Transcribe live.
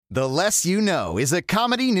The Less You Know is a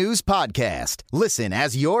comedy news podcast. Listen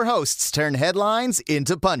as your hosts turn headlines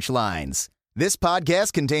into punchlines. This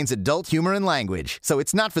podcast contains adult humor and language, so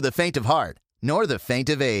it's not for the faint of heart, nor the faint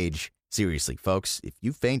of age. Seriously, folks, if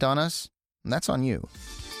you faint on us, that's on you.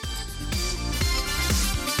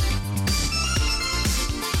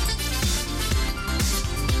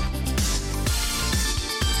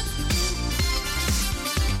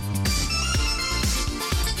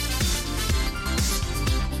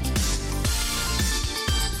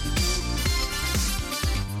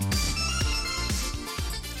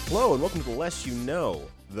 Hello and welcome to The Less You Know,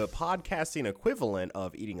 the podcasting equivalent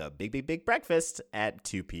of eating a big breakfast at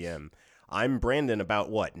 2 p.m. I'm Brandon,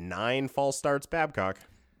 about 9 false starts Babcock.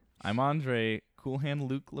 I'm Andre, Cool Hand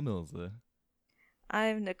Luke Lamilza.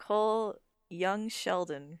 I'm Nicole Young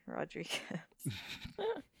Sheldon Rodriguez.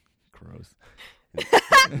 Gross.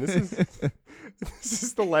 This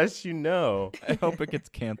is The Less You Know. I hope it gets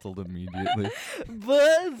canceled immediately.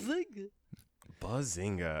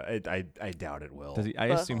 Bazinga. I doubt it will. Does he? I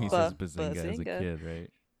assume he says Bazinga as a kid, right?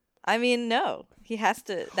 I mean, no. He has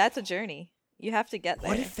to. That's a journey. You have to get there.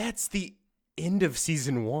 What if that's the end of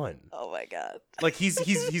season 1? Oh my god. Like he's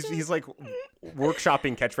like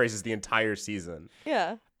workshopping catchphrases the entire season.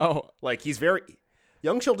 Yeah. Oh, like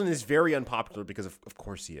Young Sheldon is very unpopular because of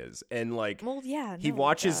course he is. And like Well, yeah. he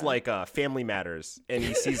watches like Family Matters and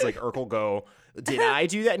he sees like Urkel go, "Did I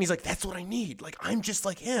do that?" And he's like, "That's what I need. Like I'm just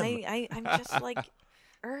like him. I'm just like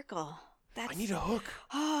Urkel. I need a hook."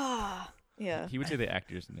 Yeah. he would say the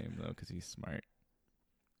actor's name though, because he's smart.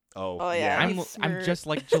 Oh yeah. I'm just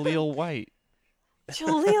like Jaleel White.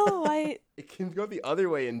 Jaleel White. It can go the other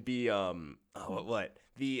way and be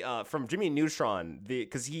the from Jimmy Neutron,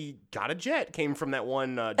 because he got a jet came from that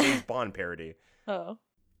one James Bond parody. Oh.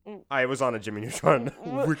 I was on a Jimmy Neutron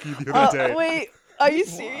wiki the other day. Wait, are you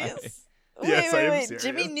serious? Yes, I am wait. serious.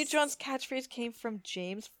 Jimmy Neutron's catchphrase came from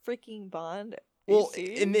James freaking Bond. Well,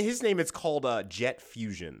 in his name, it's called Jet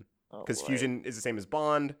Fusion, because boy. Fusion is the same as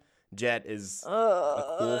Bond. Jet is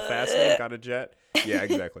a cool, fast name. Got a jet. Yeah,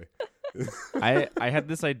 exactly. I had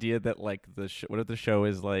this idea that like what if the show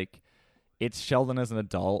is like it's Sheldon as an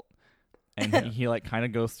adult and he like kind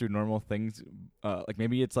of goes through normal things, like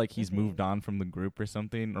maybe it's like he's moved on from the group or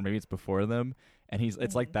something, or maybe it's before them and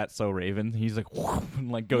it's like That's So Raven, he's like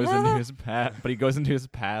and like goes into his past, but he goes into his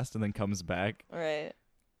past and then comes back, Right.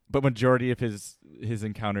 but majority of his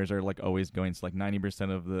encounters are like always going, so like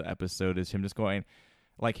 90% of the episode is him just going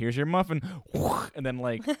like, "Here's your muffin," and then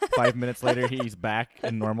like 5 minutes later he's back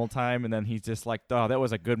in normal time, and then he's just like, "Oh, that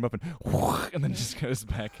was a good muffin," and then just goes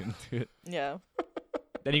back into it. Yeah.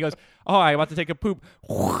 Then he goes, "Oh, I about to take a poop,"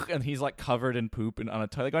 and he's like covered in poop and on a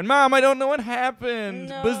toilet going, "Mom, I don't know what happened."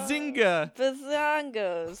 No. Bazinga.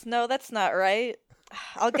 Bazongos. No, that's not right.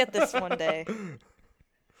 I'll get this one day.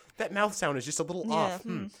 That mouth sound is just a little off.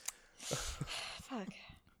 Fuck.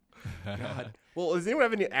 God. Well, does anyone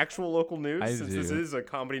have any actual local news? I Since do. this is a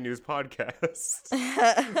comedy news podcast.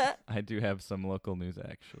 I do have some local news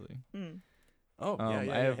actually. Oh, I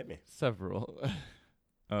have hit me. several.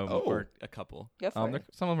 Or a couple. Go for it.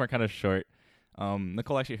 Some of them are kind of short.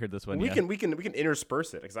 Nicole actually heard this one. We can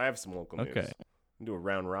intersperse it because I have some local news. Okay. We can do a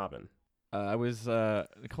round robin.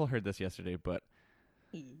 Nicole heard this yesterday, but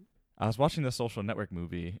I was watching the Social Network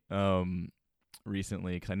movie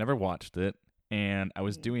recently because I never watched it, and I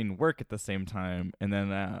was doing work at the same time, and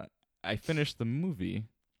then I finished the movie,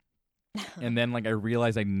 and then like I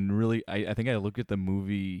realized I think I looked at the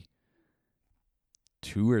movie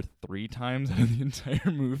 2 or 3 times out of the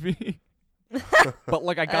entire movie. But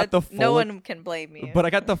like I got the full no one can blame you. But I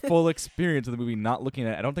got the full experience of the movie not looking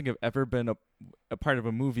at it. I don't think I've ever been a part of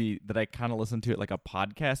a movie that I kind of listened to it like a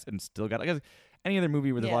podcast and still got like any other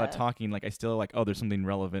movie where there's a lot of talking, like I still like, oh, there's something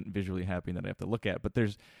relevant visually happening that I have to look at. But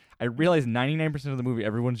I realized 99% of the movie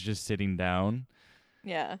everyone's just sitting down.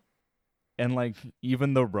 Yeah. And like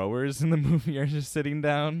even the rowers in the movie are just sitting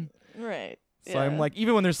down. Right. So I'm like,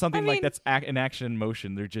 even when there's something like that's in action in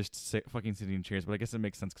motion, they're just fucking sitting in chairs. But I guess it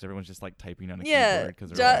makes sense because everyone's just like typing on a keyboard.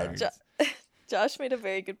 Because Josh made a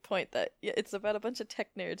very good point that it's about a bunch of tech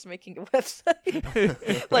nerds making a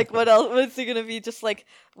website. Like, what else? What's it gonna be? Just like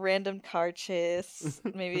random car chase,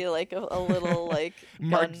 maybe like a little like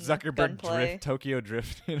Mark Zuckerberg gunplay. Tokyo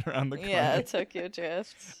drifting around the corner. Yeah, Tokyo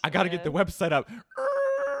drift. I gotta get the website up.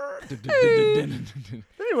 That'd be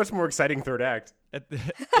a much more exciting third act.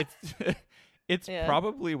 It's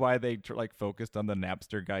probably why they focused on the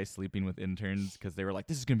Napster guy sleeping with interns, because they were like,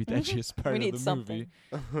 this is gonna be the edgiest part of the something.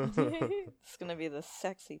 movie. It's gonna be the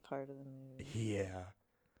sexy part of the movie. Yeah.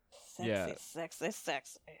 Sexy.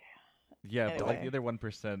 Yeah, Anyway. but like the other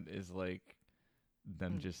 1% is like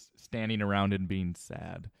them just standing around and being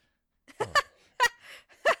sad.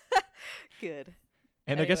 Good.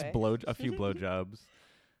 And I guess Anyway. a few blowjobs.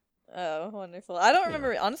 Oh, wonderful. I don't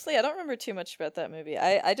remember, honestly, I don't remember too much about that movie.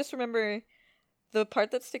 I just remember the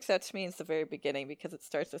part that sticks out to me is the very beginning, because it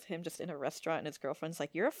starts with him just in a restaurant and his girlfriend's like,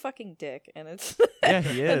 "You're a fucking dick," and it's Yeah,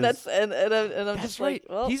 he is. and I'm That's just right. like,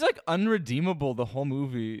 well, He's like unredeemable the whole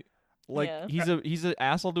movie. Like Yeah. he's an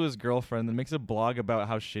asshole to his girlfriend and makes a blog about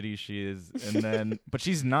how shitty she is, and then but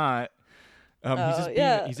she's not.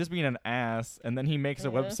 He's just being an ass, and then he makes a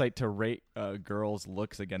website to rate girls'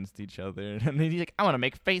 looks against each other, and then he's like, "I want to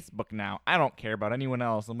make Facebook now. I don't care about anyone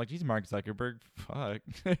else." I'm like, "Geez, Mark Zuckerberg, fuck."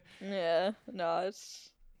 yeah, no, it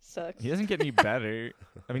sucks. He doesn't get any better.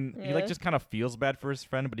 I mean, he like Yeah. just kind of feels bad for his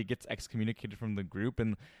friend, but he gets excommunicated from the group,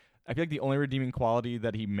 and I feel like the only redeeming quality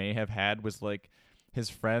that he may have had was like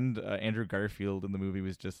his friend Andrew Garfield in the movie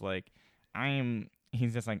was just like,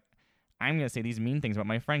 he's just like, "I'm going to say these mean things about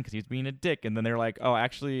my friend because he's being a dick." And then they're like, "Oh,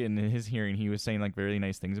 actually," in his hearing, he was saying like very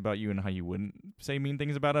nice things about you and how you wouldn't say mean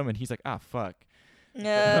things about him. And he's like, "Ah, fuck."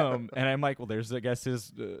 Yeah, And I'm like, well, there's, I guess,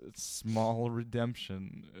 his small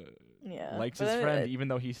redemption. yeah. Likes But his then friend, even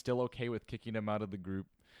though he's still okay with kicking him out of the group.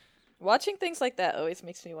 watching things like that always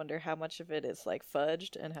makes me wonder how much of it is like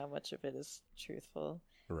fudged and how much of it is truthful.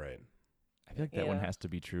 Right. I feel like that one Yeah. has to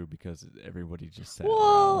be true because everybody just sat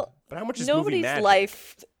Well, But how much is movie nobody's magic?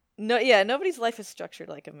 life. Nobody's life is structured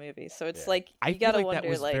like a movie, so it's Yeah. like you I feel gotta like wonder, that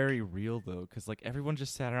was like, very real though, because like everyone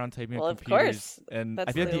just sat around typing Well, on of computers, course, and I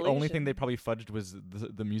that's feel like the the only thing illusion. they probably fudged was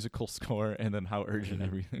the musical score and then how urgent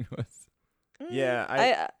everything was. Yeah,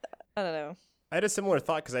 I don't know. I had a similar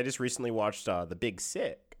thought because I just recently watched The Big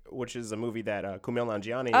Sick, which is a movie that Kumail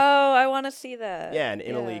Nanjiani, Oh, I want to see that. and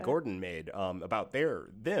Emily Yeah. Gordon made about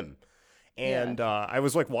them, and I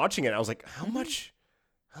was like watching it. And I was like, how much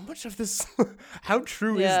of this? How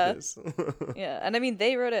true Yeah. is this? Yeah, and I mean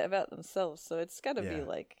they wrote it about themselves, so it's got to Yeah. be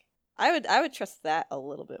like I would trust that a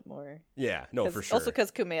little bit more. Yeah, no, 'Cause- for sure. Also, because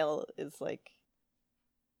Kumail is like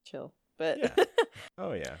chill, but Yeah.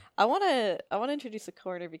 Oh yeah, I want to introduce a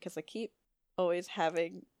corner because I keep always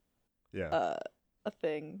having yeah. a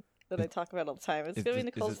thing that I talk about all the time. It's is gonna be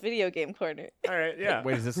this- is Nicole's this- video game corner. All right, yeah.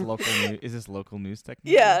 Wait, is this local? Is this local news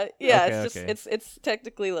technically? Yeah, Okay, it's just okay. it's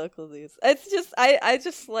technically local news. It's just I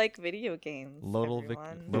just like video games.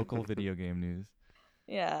 everyone. Local video game news.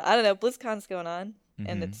 Yeah, I don't know. BlizzCon's going on,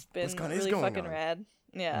 and Mhm. it's been BlizzCon is really going fucking on. rad.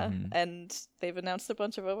 Yeah, Mhm. and they've announced a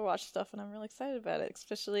bunch of Overwatch stuff, and I'm really excited about it.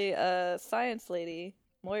 Especially Science Lady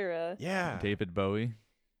Moira, Yeah. David Bowie.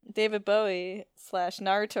 David Bowie /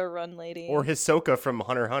 Naruto run lady, Or Hisoka from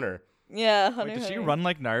Hunter x Hunter. yeah, Wait, Hunter. does she Hunter. run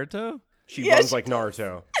like Naruto? She Yeah, runs she like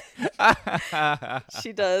Naruto.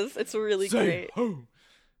 She does. It's really Say great. ho.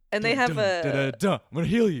 And they have Dun, dun, dun, a dun. I'm gonna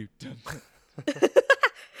heal you. Dun.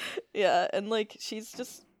 yeah, and like she's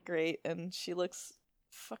just great, and she looks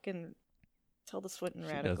fucking Tilda Swinton She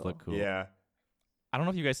radical. does look cool. Yeah. I don't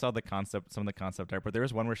know if you guys saw some of the concept art, but there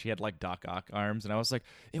was one where she had like Doc Ock arms, and I was like,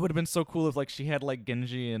 it would have been so cool if like she had like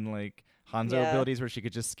Genji and like Hanzo Yeah. abilities where she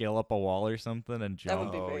could just scale up a wall or something and That would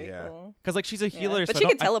jump. be Oh, very yeah. cool. Because like she's a Yeah. healer, But so she I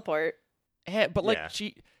can don't- teleport. but like Yeah.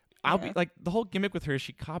 I'll Yeah. be like the whole gimmick with her is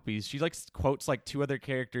she copies. She like quotes like two other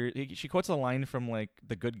characters. She quotes a line from like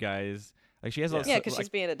The Good Guys. Like she has Yeah. a Yeah, because like, she's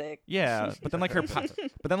being a dick. yeah, but then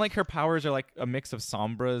like her powers are like a mix of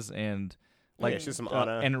Sombras and like Yeah, she's some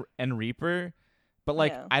Ana. and Reaper. But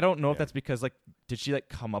like Yeah. I don't know if Yeah. that's because like did she like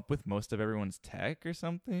come up with most of everyone's tech or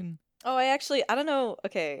something? Oh, I don't know.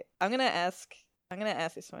 Okay, I'm gonna ask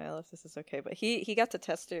Ismail if this is okay, but he got to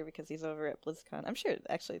test her because he's over at BlizzCon. I'm sure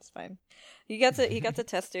actually it's fine. He got to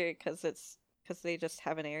test her because they just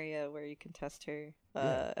have an area where you can test her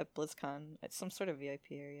Yeah. at BlizzCon. It's some sort of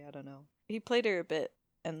VIP area. I don't know. He played her a bit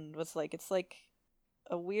and was like, it's like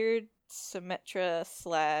a weird Symmetra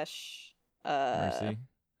 / Mercy.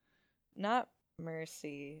 not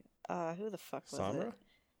Mercy. Who the fuck was Sombra? it?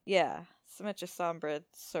 Yeah, Symmetra Sombra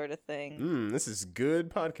sort of thing. This is good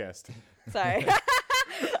podcasting. Sorry.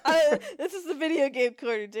 This is the video game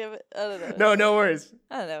corner, damn it. I don't know. No, no worries.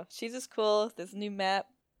 I don't know. She's just cool. There's a new map.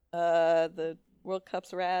 The World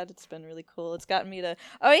Cup's rad. It's been really cool. It's gotten me to.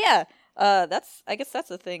 Oh yeah. I guess that's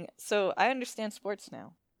the thing. So I understand sports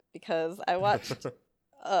now because I watched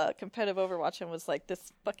competitive Overwatch and was like,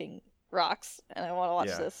 this fucking rocks, and I want to watch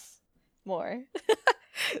Yeah. this more.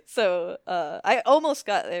 So I almost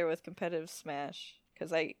got there with competitive Smash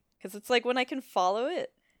because it's like when I can follow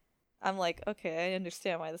it, I'm like, okay, I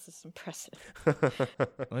understand why this is impressive.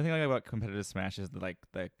 The only thing I like about competitive Smash is the clack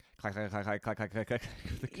clack clack clack clack clack clack. clack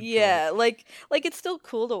of the controls. Yeah, like it's still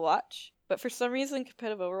cool to watch, but for some reason,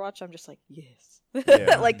 competitive Overwatch, I'm just like, yes.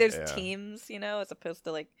 Yeah, Like there's yeah. teams, as opposed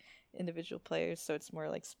to like individual players, so it's more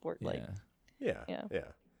like sport like. Yeah. Yeah.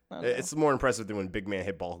 It's more impressive than when big man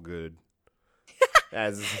hit ball good.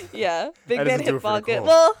 As yeah, big that man doesn't do hit it for ball good. Nicole.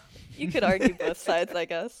 Well, you could argue both sides, I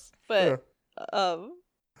guess, but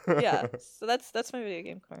yeah. So that's my video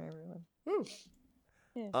game corner, everyone.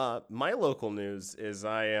 Yeah. My local news is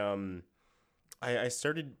I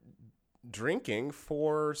started drinking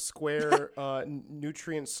 4 square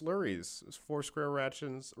nutrient slurries. 4 square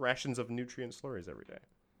rations of nutrient slurries every day.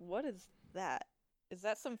 What is that? Is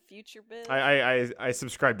that some future bit? I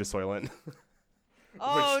subscribe to Soylent.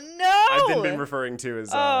 Oh no! I've been referring to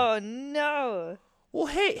as. Oh no! Well,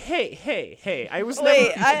 hey! I was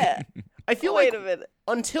Wait, never. I feel wait like a minute.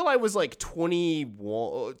 until I was like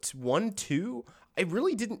 21, 2, I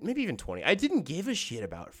really didn't. Maybe even 20. I didn't give a shit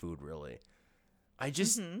about food really. I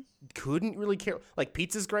just couldn't really care. Like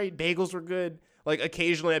pizza's great, bagels were good. Like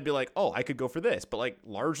occasionally I'd be like, oh, I could go for this, but like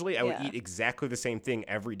largely I would eat exactly the same thing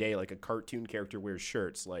every day, like a cartoon character wears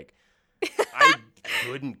shirts. Like I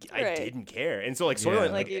didn't care, and so like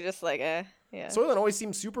Soylent, like you just like yeah. Soylent always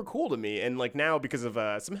seemed super cool to me, and like now because of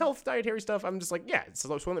some health dietary stuff, I'm just like so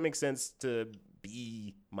Soylent makes sense to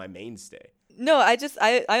be my mainstay. No, I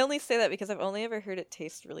only say that because I've only ever heard it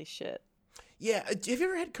taste really shit. Yeah, have you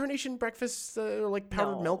ever had carnation breakfast or like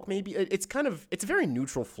powdered milk? Maybe it's a very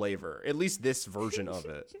neutral flavor. At least this version of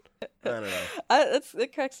it. I don't know.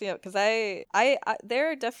 It cracks me up because I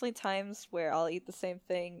there are definitely times where I'll eat the same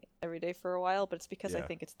thing every day for a while, but it's because I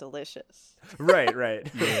think it's delicious. Right.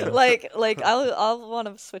 Yeah. like I'll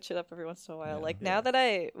want to switch it up every once in a while. Now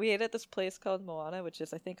that we ate at this place called Moana, which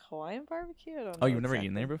is I think Hawaiian barbecue. I don't know. Oh, you've never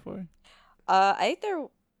eaten there before? I ate there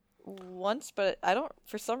once, but I don't.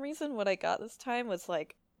 For some reason, what I got this time was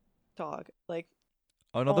like dog. Like,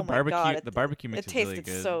 oh no, the barbecue. God, the barbecue mix is really good. It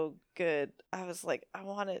tasted so good. I was like, I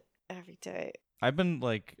want it every day. I've been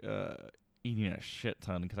like eating a shit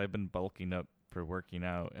ton because I've been bulking up for working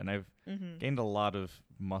out, and I've gained a lot of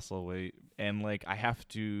muscle weight, and like I have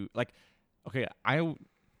to like. Okay, I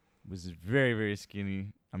was very very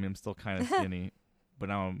skinny. I mean, I'm still kind of skinny, but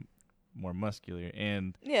now I'm more muscular,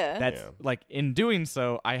 and that's like in doing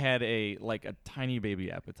so I had a tiny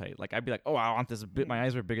baby appetite. Like I'd be like, oh, I want this bit. My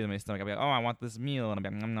eyes were bigger than my stomach. I'd be like, oh, I want this meal, and I'd be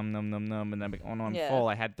like, nom nom nom nom nom, and I'd be like, oh no, I'm full.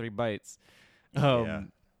 I had 3 bites.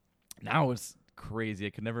 Now it's crazy. I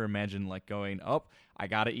could never imagine like going up. I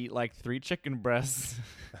gotta eat like 3 chicken breasts,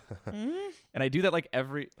 and I do that like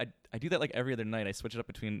every other night. I switch it up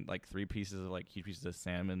between like 3 pieces of like huge pieces of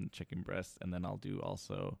salmon, chicken breasts, and then I'll do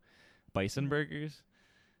also bison burgers.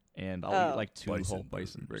 And I'll eat like 2 whole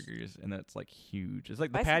bison burgers, and that's like huge. It's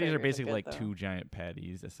like the patties are basically like 2 giant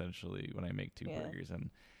patties, essentially, when I make 2 burgers. And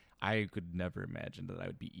I could never imagine that I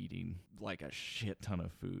would be eating like a shit ton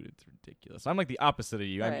of food. It's ridiculous. I'm like the opposite of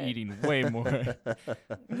you. I'm eating way more.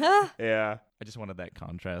 Yeah. I just wanted that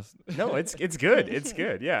contrast. No, it's good. It's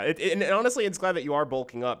good. Yeah. And honestly, it's glad that you are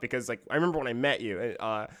bulking up because like I remember when I met you,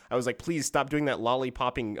 I was like, please stop doing that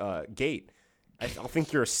lollipopping gait. I'll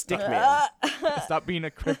think you're a stick man. Stop being a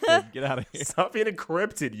cryptid. Get out of here. Stop being a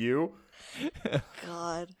cryptid, you.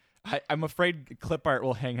 God. I'm afraid clip art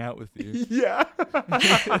will hang out with you. Yeah.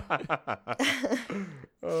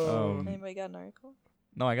 Anybody got an article?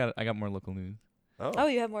 No, I got more local news. Oh,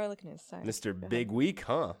 you have more local news. Sorry. Mr. Big Week,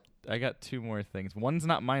 huh? I got 2 more things. One's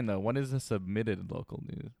not mine though. One is a submitted local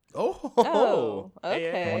news. Oh,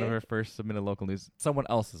 okay. One of her first submitted local news. Someone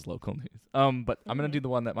else's local news. But I'm gonna do the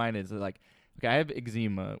one that mine is like. Okay, I have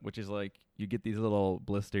eczema, which is like you get these little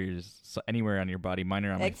blisters anywhere on your body. Mine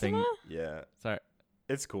are on my finger. Yeah. Sorry.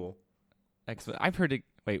 It's cool. I've heard it.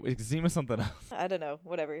 Wait, eczema something else? I don't know.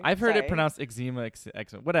 Whatever. I've heard it pronounced eczema,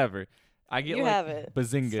 eczema, whatever. I get have it.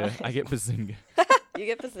 Bazinga. I get bazinga. You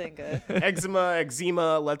get bazinga.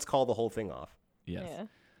 Eczema. Let's call the whole thing off. Yes. Yeah.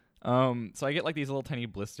 So I get like these little tiny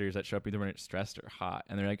blisters that show up either when it's stressed or hot,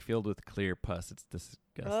 and they're like filled with clear pus. It's disgusting.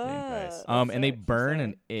 Nice. And they burn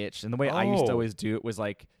and itch. And the way I used to always do it was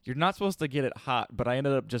like, you're not supposed to get it hot, but I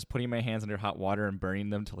ended up just putting my hands under hot water and burning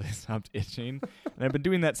them till they stopped itching. And I've been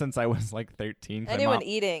doing that since I was like 13. Anyone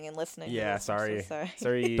eating and listening? Yeah, sorry.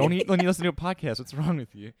 Sorry. Don't eat when you listen to a podcast. What's wrong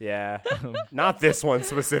with you? Yeah. Not this one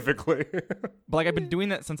specifically. But like I've been doing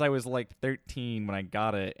that since I was like 13 when I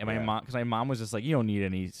got it, and my mom was just like, you don't need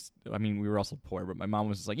any. I mean, we were also poor, but my mom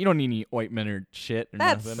was just like, you don't need any ointment or shit or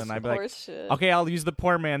nothing. And I'd be like, okay, I'll use the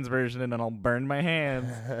poor man's version, and then I'll burn my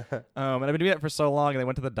hands. And I've been doing that for so long, and I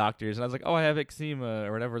went to the doctors, and I was like, oh, I have eczema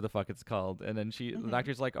or whatever the fuck it's called. And then the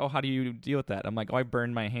doctor's like, oh, how do you deal with that? I'm like, oh, I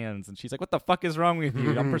burn my hands. And she's like, what the fuck is wrong with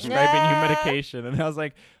you? I'm prescribing you medication. And I was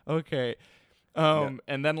like, okay.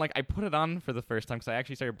 And then like I put it on for the first time because I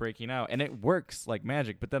actually started breaking out, and it works like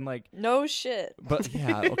magic. But then like No shit. but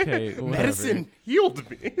yeah, okay, whatever. Medicine healed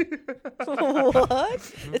me.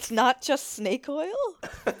 What? It's not just snake oil?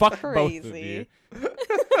 Fuck both of you.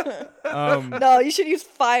 Crazy. No, you should use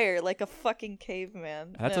fire like a fucking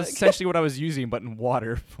caveman. That's No. essentially what I was using, but in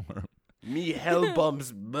water form. Me hell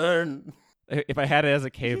bumps burn. If I had it as a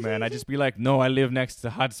caveman, I'd just be like, no, I live next to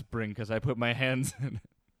hot spring because I put my hands in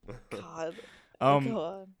it. God. Um,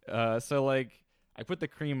 Go on. So like I put the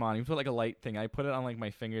cream on. You put like a light thing. I put it on like my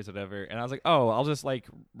fingers, whatever. And I was like, oh, I'll just like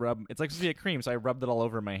rub. It's like supposed to be a cream, so I rubbed it all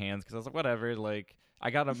over my hands because I was like, whatever. Like I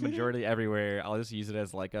got a majority everywhere. I'll just use it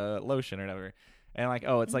as like a lotion or whatever. And like,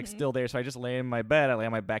 oh, it's like still there. So I just lay in my bed. I lay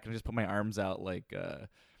on my back and just put my arms out like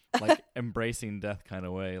embracing death kind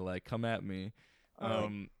of way. Like come at me.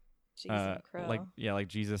 Jesus and the crow. Like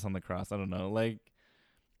Jesus on the cross. I don't know. Like,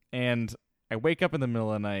 and I wake up in the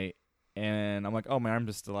middle of the night. And I'm like, oh, my arms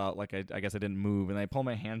are still out. Like, I guess I didn't move. And I pull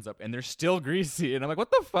my hands up, and they're still greasy. And I'm like,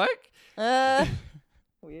 what the fuck?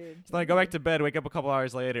 Weird. So then I go back to bed, wake up a couple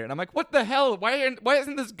hours later, and I'm like, what the hell? Why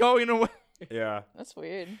isn't this going away? Yeah. That's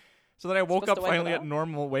weird. So then I woke Supposed up to wipe it finally at off?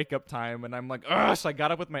 normal wake-up time, and I'm like, ugh. So I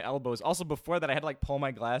got up with my elbows. Also, before that, I had to, like, pull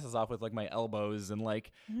my glasses off with, like, my elbows and,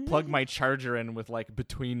 like, plug my charger in with, like,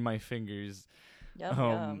 between my fingers.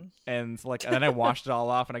 Yum. And so, like, and then I washed it all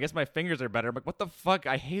off, and I guess my fingers are better. I'm like, what the fuck?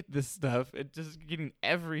 I hate this stuff. It just getting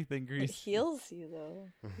everything It greasy. heals you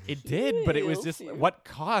though. It did, but it was heals just you. what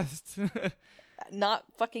cost? Not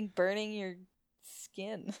fucking burning your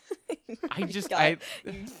skin. I just God, I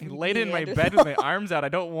you laid in my bed with Neanderthal. my arms out. I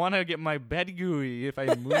don't want to get my bed gooey if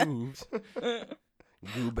I move.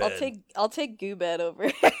 Goo bed. I'll take goo bed over.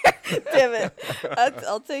 Damn it.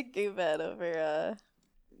 I'll take goo bed over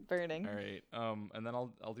burning. All right. And then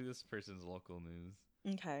I'll do this person's local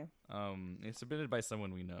news. Okay. It's submitted by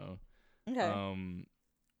someone we know. Okay.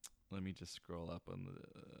 Let me just scroll up on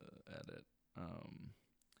the edit.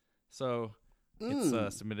 So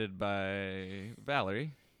it's submitted by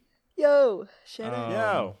Valerie. Yo, shout out.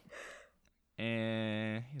 Yo.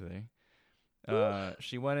 And hey there.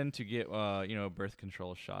 She went in to get a birth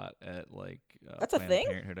control shot at like That's a Planned thing?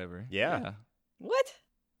 Parenthood, whatever. Yeah. What?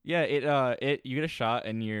 Yeah, you get a shot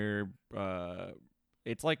and you're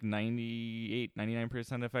it's like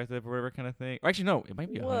 99% effective or whatever kind of thing. Or actually no, it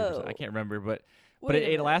might be 100%. Whoa. I can't remember, but Wait a it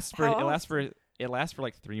minute. lasts for How it lasts for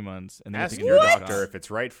like 3 months and then you have Ask to get your another doctor shot. if it's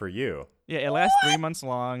right for you. Yeah, it lasts 3 months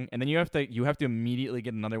long and then you have to immediately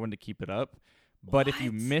get another one to keep it up. But if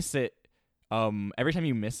you What? miss it, every time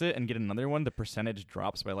you miss it and get another one, the percentage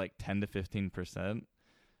drops by like 10 to 15%.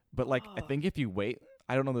 But like I Oh. think if you wait,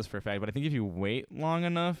 I don't know this for a fact, but I think if you wait long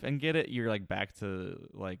enough and get it, you're like back to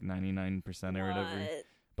like 99% or whatever. What?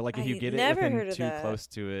 But like if you I get it never heard within of too that. close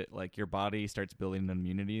to it, like your body starts building an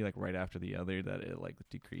immunity like right after the other that it like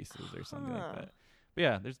decreases or something like Huh. that. But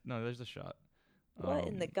yeah, there's a shot. What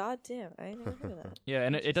in the goddamn? I never heard of that. Yeah,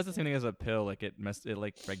 and it does the same thing as a pill. Like it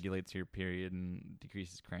like regulates your period and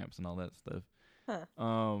decreases cramps and all that stuff.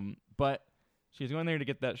 Huh. But she's going there to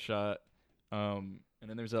get that shot. And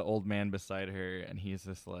then there's an old man beside her, and he's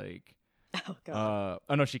just like, Oh god.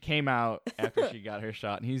 oh no, she came out after she got her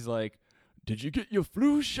shot, and he's like, "Did you get your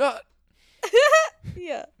flu shot?"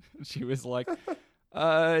 Yeah. And she was like,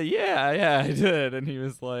 yeah, I did." And he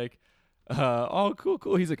was like, "Oh,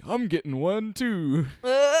 cool." He's like, "I'm getting one too."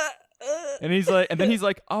 And he's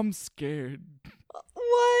like, "I'm scared."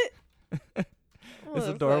 What? This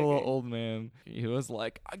adorable Motherfucker. old man. He was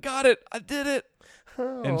like, "I got it. I did it."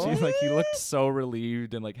 And she's like, he looked so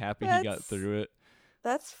relieved and like happy he got That's- through it.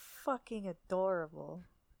 That's fucking adorable.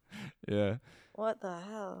 Yeah. What the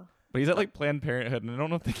hell? But he's at like Planned Parenthood, and I don't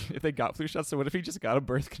know if they got flu shots. So what if he just got a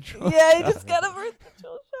birth control? Yeah, he shot? just got a birth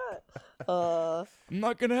control shot. I'm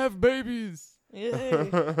not gonna have babies. Yay.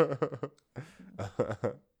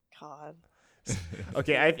 God.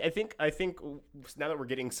 Okay, I think now that we're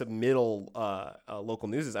getting some middle local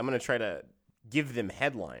news, I'm gonna try to give them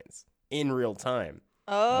headlines in real time.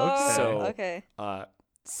 Oh, So- okay.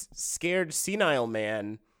 Scared senile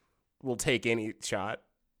man will take any shot.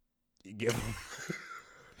 You give him.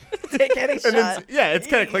 Take any And then, shot. yeah, it's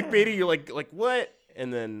kind of clickbaity. You're like what?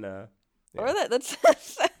 And then Or that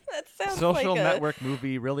sounds Social like a network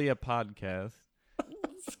movie, really a podcast.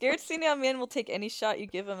 scared senile man will take any shot you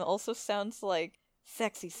give him. It also sounds like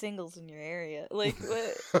sexy singles in your area. Like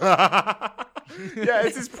what? yeah,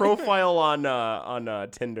 it's his profile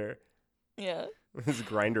on Tinder. Yeah. His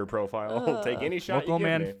grinder profile. He'll take any shot Local you give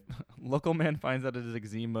man, me. local man finds out his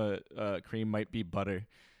eczema cream might be butter.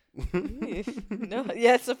 No,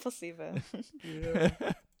 yeah, it's a placebo.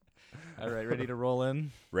 All right, ready to roll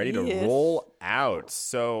in? Ready to Yes. roll out.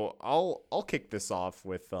 So I'll kick this off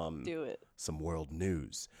with Do it. some world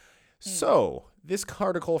news. So this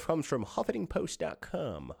article comes from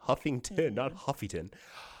HuffingtonPost.com. Huffington, not Huffington.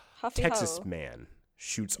 Huffy Texas ho. man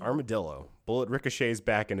shoots armadillo. Bullet ricochets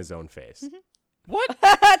back in his own face. What?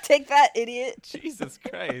 Take that, idiot. Jesus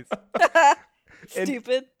Christ. And-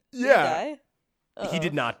 Stupid. Did yeah. he die? He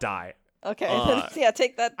did not die. Okay. Uh, Yeah,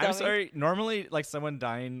 take that, dummy. I'm sorry. Normally, like, someone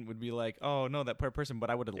dying would be like, oh, no, that poor person. But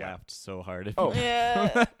I would have Yeah. laughed so hard. If Oh.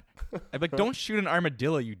 Yeah. I'd be like, don't shoot an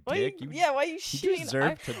armadillo, you Why dick. you, yeah, why are you You shooting?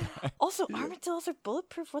 deserve to die. Also, armadillos are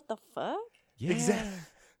bulletproof. What the fuck? Yeah. Exactly.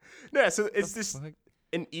 No, so it's The this fuck?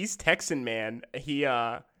 an East Texan man. He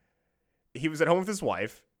was at home with his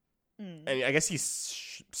wife, and I guess he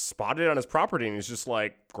spotted it on his property, and he's just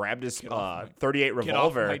like grabbed his Get off my- 38 Get off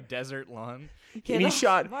revolver, my desert lawn. and he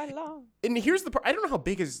shot. My lawn. And here's the part. I don't know how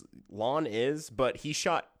big his lawn is, but he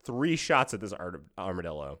shot 3 shots at this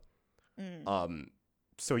armadillo.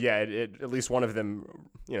 So yeah, it, at least one of them,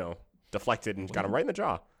 deflected and got him right in the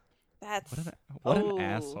jaw. That's What Oh. an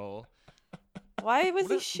asshole. why was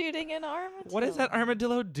he shooting an armadillo? What is that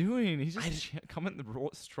armadillo doing? He's just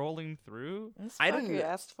strolling through. This I fucker didn't-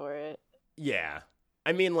 asked for it. Yeah.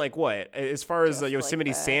 I mean, like what? As far as Just like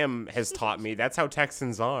Yosemite that. Sam has taught me, that's how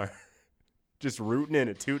Texans are. Just rooting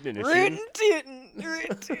and tooting and Rootin' shooting.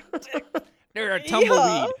 tootin'. They're a Yeah.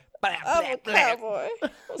 tumbleweed. I'm a cowboy.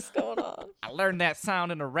 What's going on? I learned that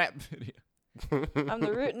sound in a rap video. I'm the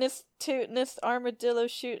rootinest, tootinest, armadillo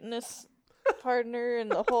shootinest partner in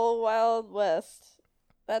the whole Wild West.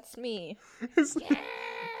 That's me.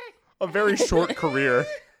 A very short career.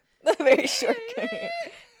 A very short career.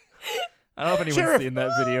 I don't know if anyone's Sheriff. seen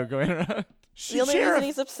that video going around. The only Sheriff. reason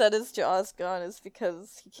he's upset his jaw's gone is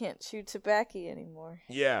because he can't chew tobacco anymore.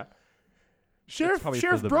 Yeah. Sheriff probably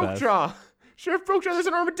for the Brokejaw. Sheriff Brokejaw, there's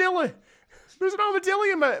an armadillo. There's an armadillo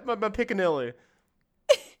in my pickaninny.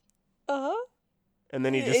 Uh-huh. And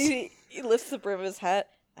then he just He lifts the brim of his hat.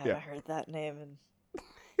 I Yeah. haven't heard that name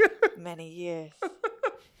in many years.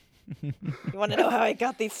 You want to know how I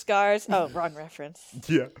got these scars? Oh, wrong reference.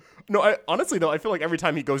 yeah. No, I honestly though, I feel like every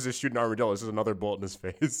time he goes to shoot an armadillo, there's another bullet in his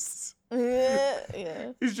face.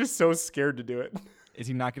 Yeah. He's just so scared to do it. Is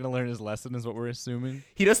he not going to learn his lesson, is what we're assuming?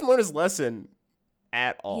 He doesn't learn his lesson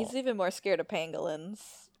at all. He's even more scared of pangolins.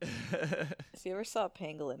 If you ever saw a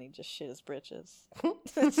pangolin, he'd just shit his britches.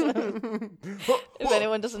 If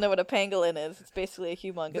anyone doesn't know what a pangolin is, it's basically a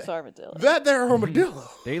humongous armadillo. That there armadillo.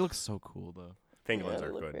 They look so cool, though. Pangolins they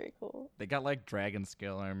are look good. very cool. They got, like, dragon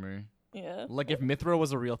scale armor. Yeah, Like, if Mithril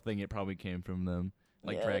was a real thing, it probably came from them.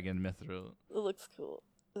 Like, Yeah. dragon Mithril. it looks cool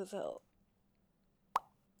as hell.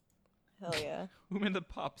 Hell yeah. Who made the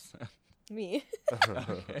pop sound? Me.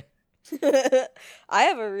 Okay. I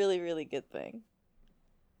have a really, really good thing,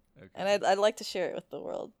 Okay. and I'd like to share it with the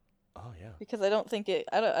world Oh yeah. because I don't think it.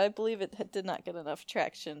 I believe it did not get enough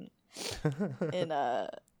traction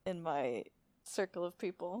in my circle of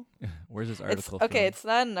people. Where's this It's article okay. from? It's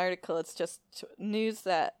not an article. It's just news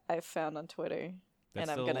that I found on Twitter, That's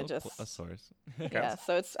and I'm still gonna a just source. yeah.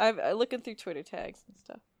 So it's I'm looking through Twitter tags and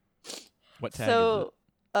stuff. What tag So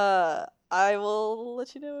I will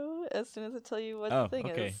let you know as soon as I tell you what is it? Oh, the thing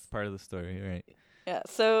okay. is. Part of the story, all right. Yeah,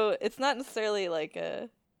 so it's not necessarily like a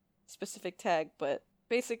specific tag, but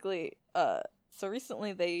basically, so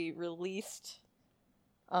recently they released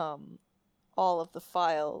all of the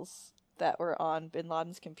files that were on Bin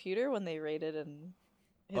Laden's computer when they raided in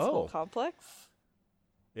his whole Oh. complex.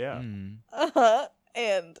 Yeah. Hmm.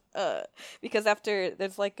 And because after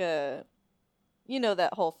there's like a,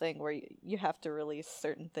 that whole thing where you have to release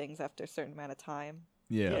certain things after a certain amount of time.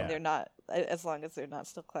 Yeah. Yeah. They're not, as long as they're not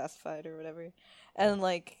still classified or whatever. And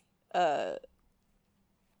like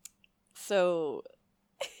so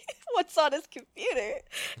what's on his computer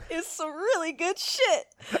is some really good shit,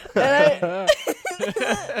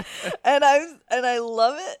 and I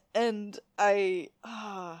love it, and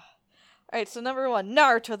all right, so number 1,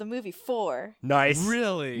 Naruto the movie 4. Nice.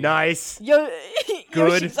 Really? Nice.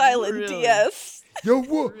 Yoshi's Island Really? DS. Yo,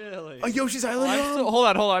 what? Really? A Yoshi's Island. I'm still, hold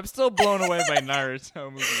on. I'm still blown away by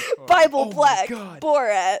Naruto movie 4. Bible Oh my Black. God.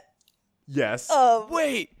 Borat. Yes.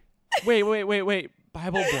 Wait.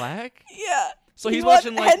 Bible Black? Yeah. So he's You want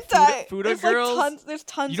watching like hentai? Fuda There's girls. Like there's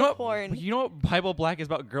tons You know of what? porn. You know what Bible Black is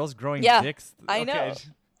about? Girls growing Yeah, dicks. I know. Okay.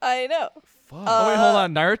 I know. Fuck. Oh wait, hold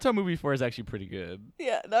on. Naruto movie 4 is actually pretty good.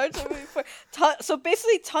 Yeah, Naruto movie 4. So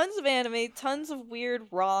basically, tons of anime, tons of weird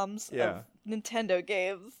ROMs Yeah. of Nintendo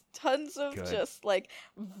games, tons of Good. just like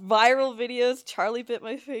viral videos. Charlie bit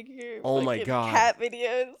my finger. Oh my fucking God. Cat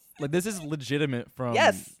videos. Like this is legitimate from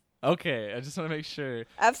Yes. Okay, I just want to make sure.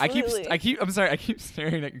 Absolutely. I'm sorry. I keep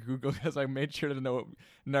staring at Google because I made sure to know what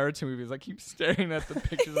Naruto movies. I keep staring at the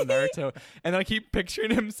pictures of Naruto, and then I keep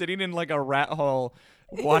picturing him sitting in like a rat hole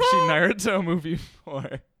watching Naruto movie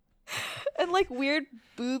 4. And like weird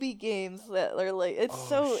booby games that are like it's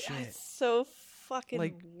so fucking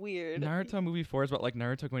Like, weird. Naruto movie 4 is about like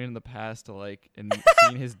Naruto going into the past to like and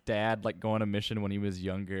seeing his dad like go on a mission when he was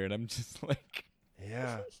younger, and I'm just like,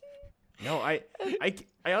 Yeah. No, I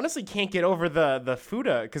honestly can't get over the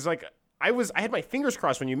Fuda because like I had my fingers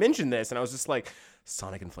crossed when you mentioned this, and I was just like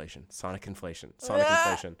Sonic inflation,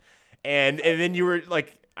 and then you were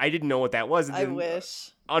like I didn't know what that was. And I then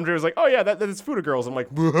wish. Andre was like, oh yeah, that is Fuda Girls. I'm like,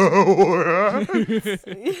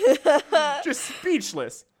 just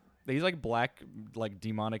speechless. they use like black like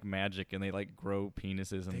demonic magic, and they like grow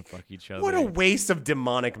penises and fuck each other. What a waste of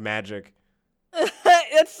demonic magic.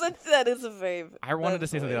 That is a very. I wanted to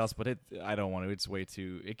say something else, but I don't want to. It's way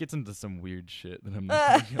too. It gets into some weird shit that I'm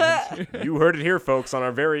not going to. You heard it here, folks, on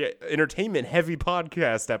our very entertainment-heavy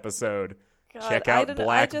podcast episode. God, Check out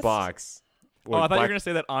Black Box. Oh, I thought you were gonna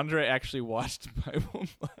say that Andre actually watched Bible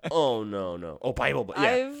Black. Oh no! Oh, Bible Black.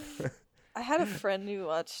 Yeah. I had a friend who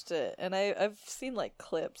watched it, and I've seen like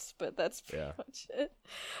clips, but that's pretty much it.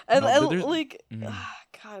 And, No, but and like,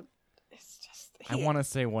 God, it's just. I want to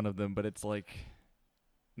say one of them, but it's like,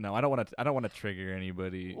 no, I don't want to trigger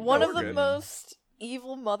anybody. One No, of we're the good. most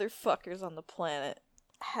evil motherfuckers on the planet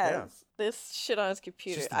has this shit on his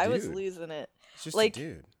computer. just a I was dude. losing it. It's just like- a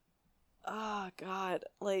dude. Oh God,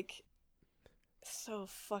 like so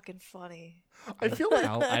fucking funny. I feel like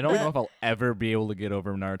I don't know if I'll ever be able to get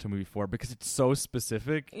over Naruto movie 4 because it's so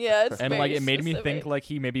specific. Yeah, it's And very like it made me specific. think like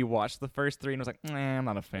he maybe watched the first 3 and was like, I'm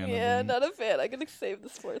not a fan of Yeah, them. not a fan. I'm gonna save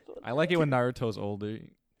this fourth one. I like it when Naruto's older.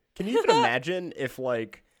 Can you even imagine if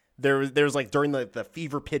like there was like during the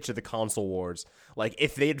fever pitch of the console wars, like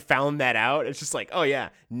if they had found that out, it's just like, oh yeah,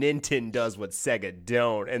 Nintendo does what Sega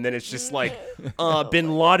don't, and then it's just like,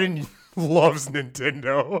 Bin Laden loves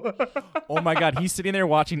Nintendo. Oh my god, he's sitting there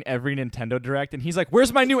watching every Nintendo Direct, and he's like,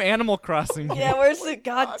 "Where's my new Animal Crossing game?" Yeah, where's the?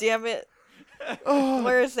 God damn it! Oh,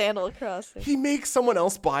 Where's Animal Crossing? he makes someone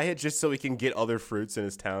else buy it just so he can get other fruits in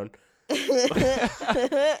his town.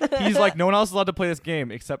 He's like, no one else is allowed to play this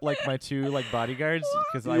game except like my 2 like bodyguards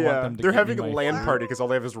because I want them to. They're get having me a my LAN fruit. party because all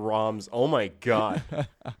they have is ROMs. Oh my god,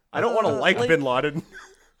 I don't want to like like- Bin Laden.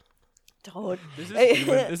 Don't.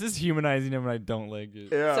 This is humanizing him, and I don't like it.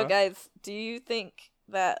 Yeah. So, guys, do you think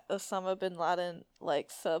that Osama bin Laden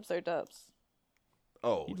likes subs or dubs?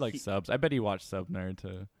 Oh, He'd like subs. I bet he watched Sub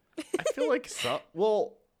Naruto. I feel like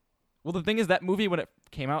well, Well, the thing is, that movie when it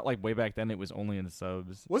came out like way back then, it was only in the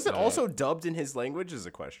subs. was it so also dubbed in his language? Is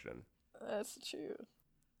a question. That's true.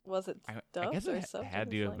 Was it I dubbed guess or it subbed? had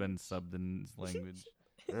in to his have been language? subbed in his language.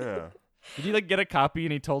 Yeah. Did he like get a copy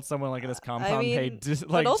and he told someone like in his compound, "Hey, mean, just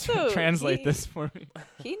but like also translate he- this for me"?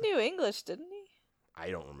 He knew English, didn't he?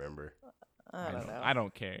 I don't remember. I don't know. I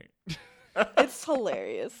don't care. It's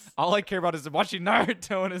hilarious. All I care about is watching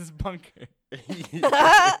Naruto in his bunker,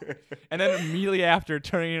 and then immediately after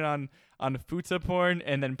turning it on Futa porn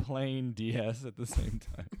and then playing DS at the same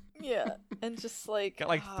time. Yeah, and just like Got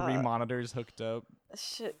like 3 monitors hooked up,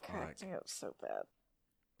 shit cracked me up so bad.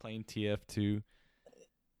 playing TF2.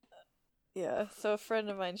 Yeah, so a friend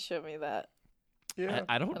of mine showed me that. Yeah.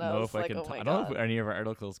 I don't And I know was if I like, can. oh my I don't know God. if any of our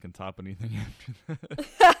articles can top anything after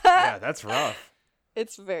that. Yeah, that's rough.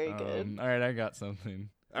 It's very good. All right, I got something.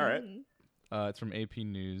 All right. It's from AP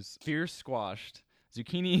News. Fear squashed.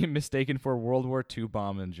 Zucchini mistaken for World War II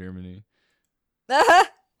bomb in Germany. Huh.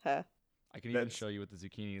 I can even That's- show you what the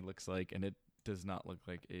zucchini looks like, and it does not look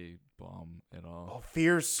like a bomb at all. Oh,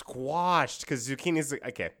 fear squashed because zucchini's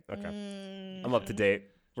okay. I'm up to date.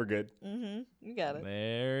 We're good. You got it.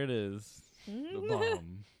 There it is. The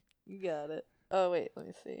bomb. You got it. Oh wait, let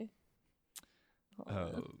me see.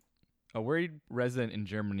 Hold on. A worried resident in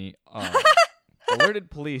Germany alerted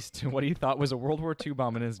police to what he thought was a World War II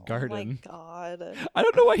bomb in his garden. Oh my god. I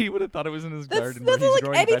don't know why he would have thought it was in his That garden where doesn't he's look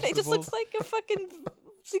growing anything. It vegetables. just looks like a fucking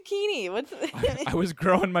zucchini. What's I was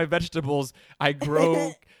growing my vegetables. I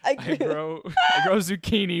grow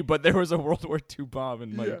zucchini, but there was a World War II bomb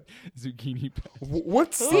in my zucchini patch. What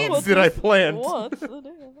Oh, seeds what's did I this? plant? What?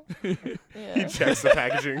 He Yeah. checks the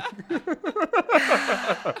packaging.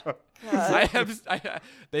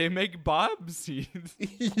 They make bob seeds.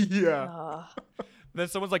 Yeah. Ah. Then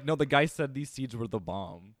someone's like, no, the guy said these seeds were the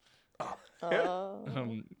bomb.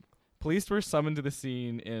 Police were summoned to the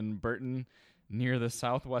scene in Burton near the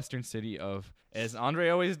southwestern city of, as Andre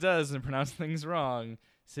always does and pronounce things wrong,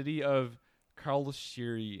 city of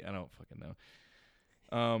Karlsruhe. I don't fucking know.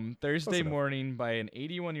 Thursday enough. morning by an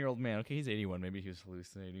 81-year-old man. Okay, he's 81. Maybe he was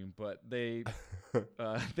hallucinating. But they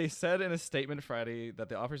said in a statement Friday that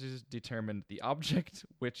the officers determined the object,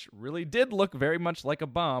 which really did look very much like a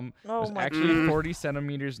bomb, was actually 40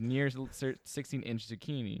 centimeters near 16-inch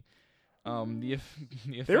zucchini. The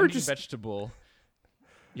offending vegetable.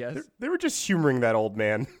 Yes. They were just humoring that old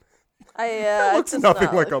man. That looks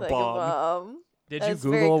nothing like a bomb. Did you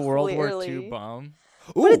Google World War II bomb?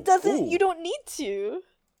 Ooh, But it doesn't. ooh. You don't need to.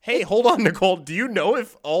 Hey, hold on, Nicole. Do you know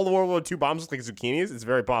if all the World War II bombs look like zucchinis? It's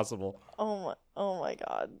very possible. Oh my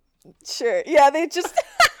god. Sure. Yeah, they just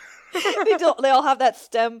they all have that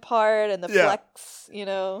stem part and the flex, you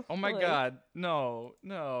know. Oh my like- god. No.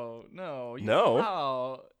 No.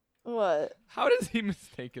 How? What? How does he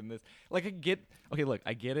mistaken this? Like, I get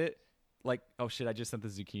it. Like, oh shit, I just sent the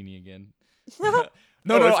zucchini again. I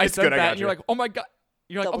it's said good, I that, got and you're you. like, oh my god.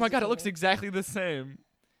 You're like, oh Double my god, it looks zucchini. exactly the same.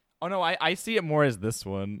 Oh no, I see it more as this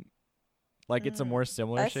one. Like, it's a more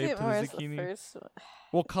similar I see shape it to more the as the zucchini. first one.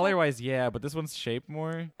 Well, color-wise, yeah, but this one's shaped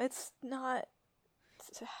more. It's not.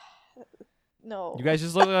 No. You guys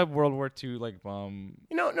just look at World War II like bomb.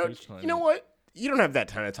 You know H-line. what? You don't have that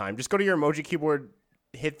ton of time. Just go to your emoji keyboard,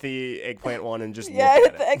 hit the eggplant one, and just Yeah, look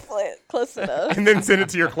hit at the it. eggplant. Close enough. And then send it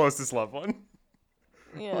to your closest loved one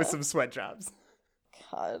Yeah. with some sweat drops.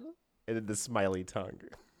 God. And then the smiley tongue.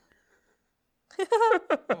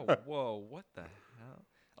 Oh, whoa, what the hell?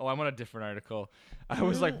 Oh, I'm on a different article. I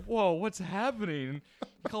was like, whoa, what's happening?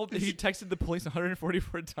 He texted the police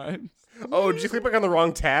 144 times. Oh, did you click back on the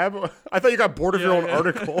wrong tab? I thought you got bored of your own Yeah.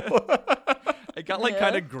 article. I got like Yeah.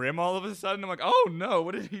 kind of grim all of a sudden. I'm like, oh no,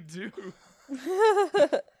 what did he do?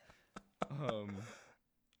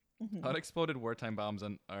 Unexploded wartime bombs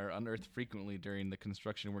are unearthed frequently during the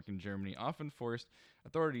construction work in Germany, often forced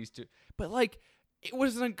authorities to. But like, it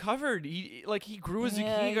wasn't uncovered. He grew a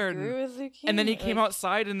zucchini garden, grew a zucchini. and then he came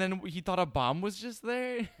outside, and then he thought a bomb was just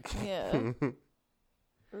there. Yeah.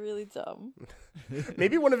 Really dumb.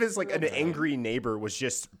 Maybe one of his an angry neighbor was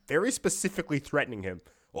just very specifically threatening him.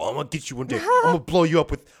 Well, I'm gonna get you one day. I'm gonna blow you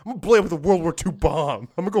up with a World War II bomb.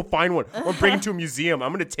 I'm gonna go find one. I'm gonna bring it to a museum.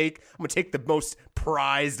 I'm gonna take the most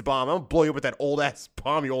prized bomb. I'm gonna blow you up with that old ass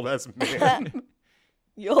bomb, you old ass man.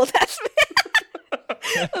 You old ass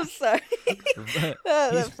man. I'm sorry.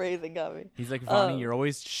 that phrasing got me. He's like, Vonnie, you're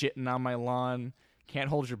always shitting on my lawn. Can't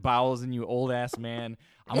hold your bowels in, you old ass man.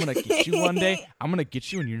 I'm gonna get you one day. I'm gonna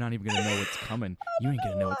get you, and you're not even gonna know what's coming. You ain't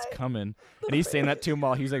gonna know what's coming. And he's saying that to him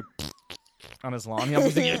while he's like on his lawn.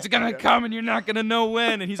 He's like, it's gonna come, and you're not gonna know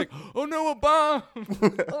when. And he's like, oh no, a bomb.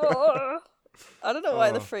 I don't know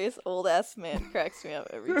why the phrase "old ass man" cracks me up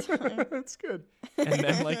every time. That's good. And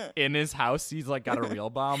then like in his house, he's like got a real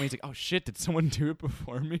bomb. He's like, oh shit, did someone do it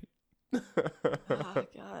before me? Oh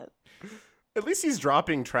God. At least he's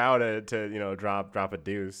dropping trow to drop a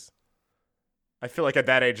deuce. I feel like at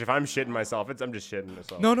that age, if I'm shitting myself, I'm just shitting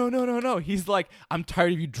myself. No. He's like, I'm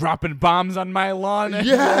tired of you dropping bombs on my lawn.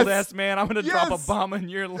 Yes! Old ass man, I'm gonna drop a Yes! bomb on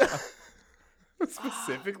your lawn.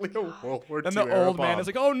 Specifically a World War II And the era old man bomb. is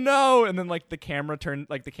like, oh no. And then like the camera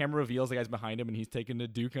reveals the guy's behind him, and he's taking the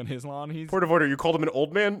Duke on his lawn. He's Port of order, you called him an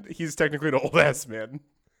old man? He's technically an old ass man.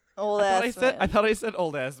 Old I ass man. thought I said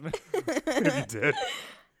old ass man. If you did.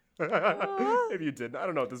 If you did. I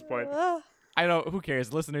don't know at this point. I know, who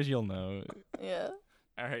cares? Listeners, you'll know. Yeah.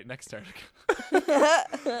 All right, next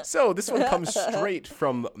article. So this one comes straight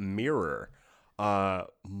from Mirror.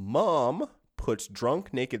 Mom puts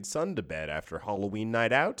drunk naked son to bed after Halloween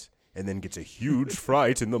night out and then gets a huge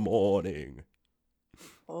fright in the morning.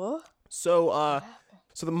 Oh. So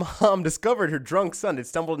the mom discovered her drunk son had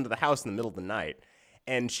stumbled into the house in the middle of the night,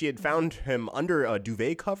 and she had found him under a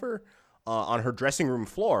duvet cover on her dressing room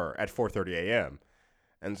floor at 4:30 a.m.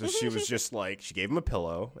 And so she was just like, she gave him a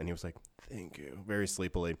pillow, and he was like, thank you, very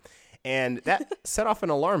sleepily. And that set off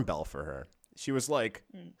an alarm bell for her. She was like,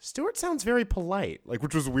 Stuart sounds very polite,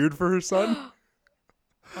 which was weird for her son.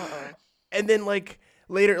 And then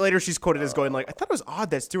later she's quoted as going I thought it was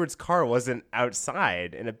odd that Stuart's car wasn't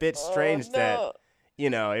outside, and a bit strange that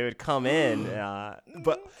it would come in.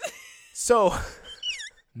 But so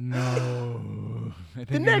No. I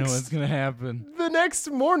think I know what's going to happen. the next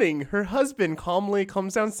morning, her husband calmly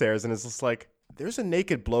comes downstairs and is just like, there's a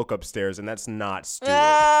naked bloke upstairs, and that's not Stuart.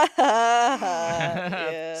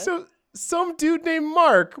 Yeah. So some dude named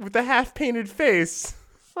Mark with a half-painted face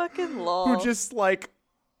Fucking lol. who just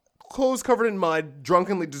clothes covered in mud,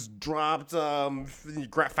 drunkenly just dropped, found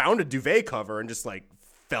a duvet cover and just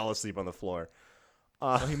fell asleep on the floor.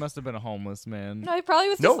 So he must have been a homeless man. No, he probably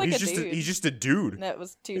was just No, like he's a just dude. he's just a dude. that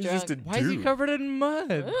was too He's drunk. just a Why is he dude. covered in mud?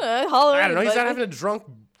 Halloween. I don't know. He's but- not having a drunk,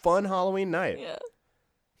 fun Halloween night.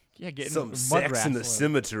 Yeah. getting Some mud sex in the wrestling.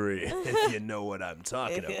 cemetery, if you know what I'm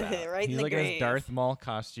talking about. Right He's in the like in his grave. Darth Maul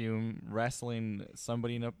costume wrestling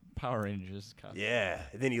somebody in a Power Rangers costume. Yeah,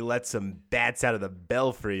 and then he let some bats out of the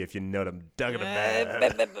belfry, if you know what I'm talking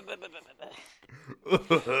about.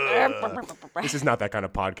 This is not that kind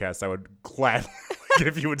of podcast. I would gladly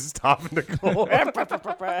if you would stop, Nicole.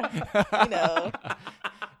 You know,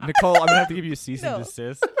 Nicole, I'm gonna have to give you a cease and No.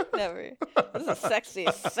 desist. never. This is a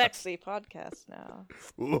sexy podcast now.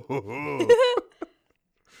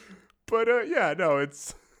 But yeah, no, it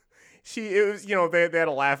was they had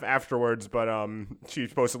a laugh afterwards, but she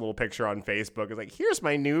posted a little picture on Facebook. It's like, here's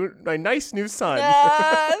my nice new son.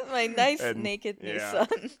 My nice And, naked new yeah.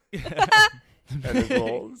 son. And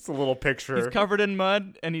it's a little picture. He's covered in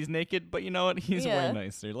mud and he's naked, but you know what? He's Yeah. way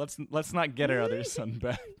nicer. Let's not get our other son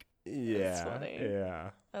back. Yeah, funny. yeah.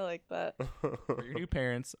 I like that. For your new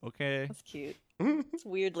parents, okay? That's cute. It's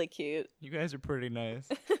weirdly cute. You guys are pretty nice.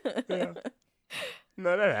 Yeah.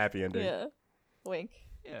 Not a happy ending. Yeah. Wink.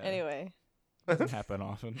 Yeah. Anyway, Doesn't happen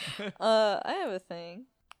often. I have a thing,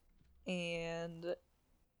 and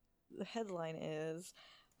the headline is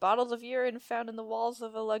bottles of urine found in the walls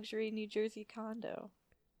of a luxury New Jersey condo.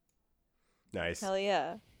 Nice. Hell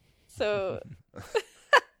yeah. So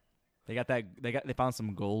They found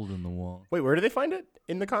some gold in the wall. Wait, where did they find it?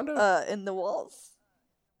 In the condo? in the walls.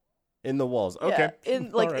 In the walls. Okay. Yeah,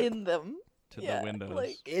 in All right. in them. To Yeah, the windows.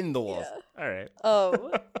 like- In the walls. Yeah. All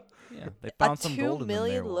right. Yeah, they A found some $2 gold in their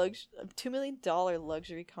million wall. $2 million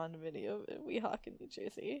luxury condominium in Weehawken, New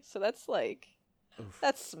Jersey. So that's like, Oof.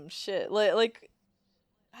 that's some shit. Like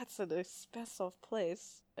that's an expensive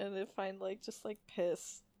place, and they find like just like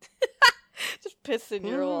piss, just piss in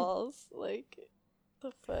your walls. Like,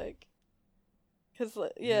 the fuck. Cause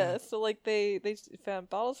yeah, so like they found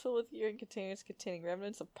bottles filled with urine containers containing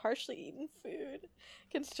remnants of partially eaten food,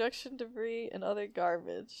 construction debris, and other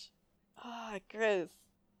garbage. Ah, gross.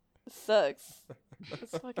 It sucks.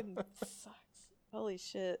 This fucking sucks. Holy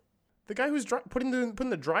shit. The guy who's putting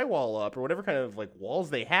the drywall up or whatever kind of like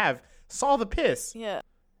walls they have saw the piss. Yeah.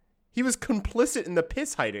 He was complicit in the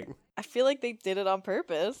piss hiding. I feel like they did it on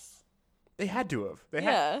purpose. They had to have.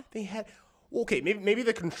 Yeah. They had. Okay, maybe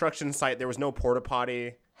the construction site there was no porta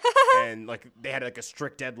potty, and like they had like a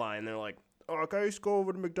strict deadline. They're like, "Oh, guys, go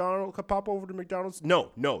over to McDonald's. Pop over to McDonald's."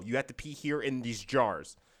 No, you have to pee here in these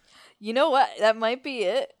jars. You know what? That might be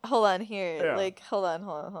it. Hold on here. Yeah. Like, hold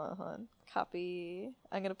on. Copy.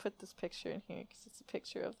 I'm gonna put this picture in here because it's a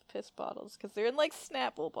picture of the piss bottles because they're in like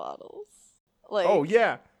Snapple bottles. Like, Oh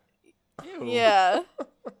yeah. Ew. yeah.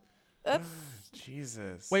 That's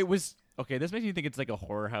Jesus. Wait, okay, this makes me think it's like a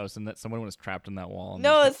horror house and that someone was trapped in that wall. And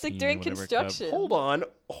no. they It's like peeing during in whatever construction. Hold on.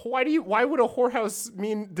 Why would a whorehouse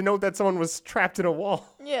denote that someone was trapped in a wall?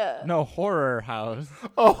 Yeah. cup. No, horror house.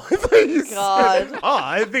 Oh, I thought you God. said,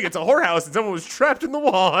 I think it's a whorehouse and someone was trapped in the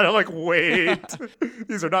wall. And I'm like, wait,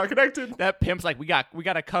 these are not connected. That pimp's like, we got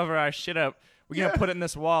to cover our shit up. We're gonna put it in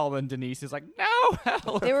this wall. And Denise is like, no,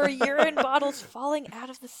 hell. There were urine bottles falling out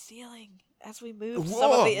of the ceiling as we moved some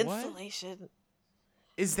Whoa, of the what? insulation.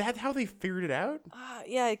 Is that how they figured it out?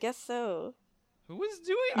 Yeah, I guess so. Who was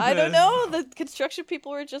doing I this? don't know. The construction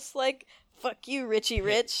people were just like, "Fuck you, Richie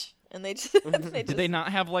Rich," and they just. Did they not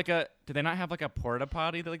have like a porta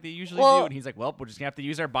potty that like they usually Well- do? And he's like, well, we're just gonna have to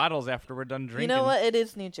use our bottles after we're done drinking. You know what? It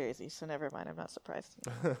is New Jersey, so never mind. I'm not surprised.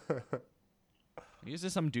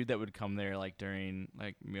 Usually some dude that would come there like during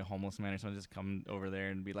like maybe a homeless man or someone just come over there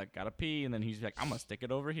and be like, gotta pee, and then he's like, I'm gonna stick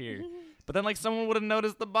it over here. But then like someone would have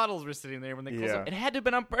noticed the bottles were sitting there when they closed Yeah. them. It had to have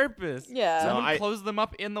been on purpose. Yeah. Someone No, I- closed them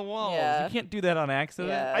up in the walls. Yeah. You can't do that on accident.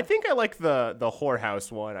 Yeah. I think I like the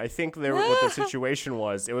whorehouse one. I think what the situation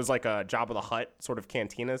was, it was like a Jabba the Hutt sort of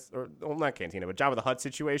cantina, or well, not cantina, but Jabba the Hutt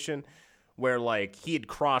situation, where like he had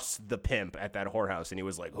crossed the pimp at that whorehouse, and he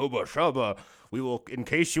was like, "Hubba shubba, we will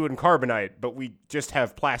encase you in carbonite, but we just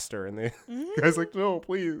have plaster." And the guy's like, "No,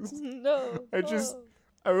 please, No. I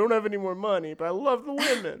don't have any more money, but I love the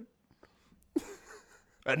women."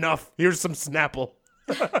 Enough. Here's some Snapple.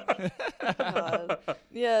 God.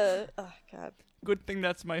 Yeah. Oh God. Good thing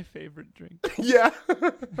that's my favorite drink. Yeah.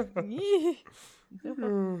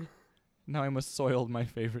 Now I must soiled my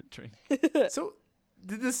favorite drink. So,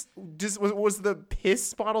 did this was the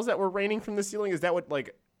piss bottles that were raining from the ceiling? Is that what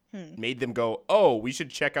like made them go, "Oh, we should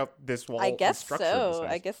check out this wall"? I guess structure of this so.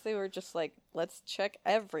 house"? I guess they were just like, let's check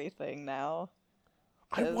everything now.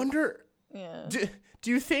 I wonder. Yeah. Do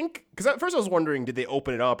you think? Because at first I was wondering, did they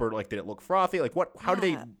open it up or like did it look frothy? Like what? How did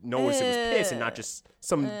they notice it was piss and not just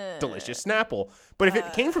some delicious Snapple? But if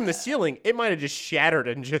it came from the ceiling, it might have just shattered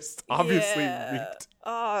and just obviously Yeah. leaked.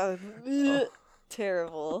 Oh,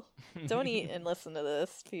 Terrible. Don't eat and listen to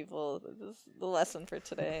this, people. This is the lesson for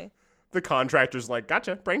today. The contractor's like,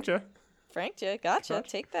 gotcha, pranked you. Franked ya. Gotcha.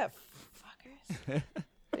 Take that, fuckers.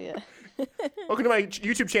 But yeah. Welcome to my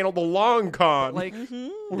YouTube channel, The Long Con, Like,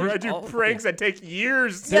 where I do pranks that take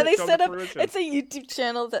years to Yeah, they come set to up. fruition. It's a YouTube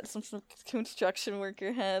channel that some construction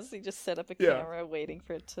worker has. He just set up a camera waiting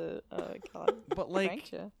for it to. God. but like,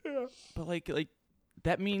 Pranked ya. Yeah. but like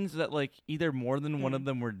that means that like either more than one of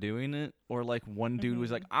them were doing it, or like one dude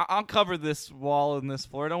was like, I'll cover this wall and this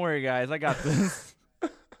floor. Don't worry, guys, I got this.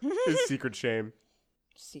 His secret shame.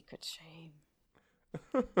 Secret shame.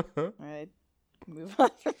 All right, move on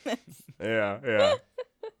from this. Yeah.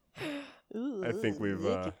 Ooh, I think we've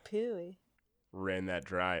pooey. ran that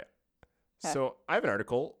dry. Huh. So I have an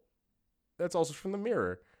article that's also from the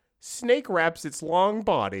Mirror. Snake wraps its long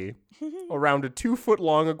body around a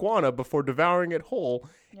 2-foot-long iguana before devouring it whole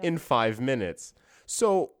in 5 minutes.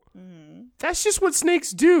 So that's just what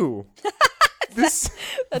snakes do. This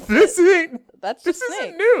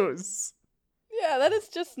isn't news. Yeah, that is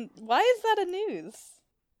just. Why is that a news?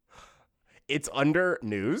 It's under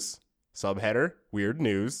news, subheader, weird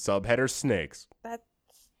news, subheader, snakes. But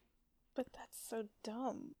that's so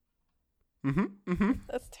dumb. Mm-hmm.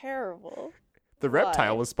 That's terrible. The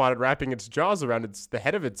reptile was spotted wrapping its jaws around the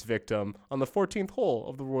head of its victim on the 14th hole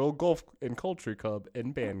of the Royal Golf and Country Club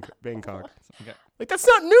in Bangkok. Okay. Like, that's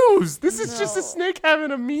not news. This is just a No. snake having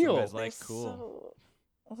a meal. Somebody's like, cool. So...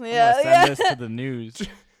 I'm gonna Yeah, send this to the news.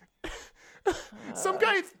 Some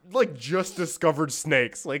guy like just discovered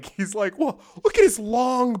snakes. Like, he's like, "Whoa, look at his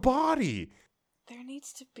long body." There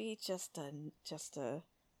needs to be just a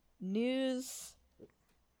news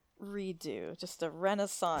redo, just a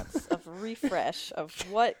renaissance of refresh of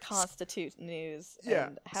what constitutes news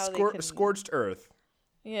and how they can. Scorched earth.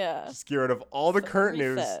 Yeah, Just get rid of all the current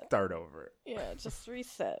news. reset. Start over. yeah, just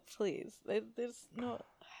reset, please. There's no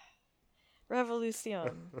revolution.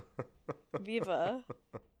 Viva!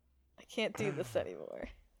 I can't do this anymore.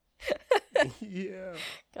 Yeah.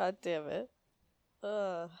 God damn it. Ugh.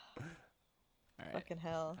 All right, Fucking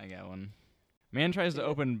hell. I got one. Man tries to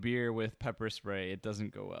open beer with pepper spray. It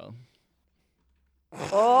doesn't go well.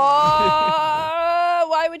 Oh,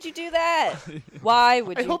 why would you do that? Why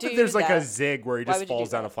would I you hope do that there's like a that? zig where he Why just would you falls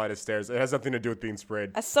do down that? a flight of stairs. It has nothing to do with being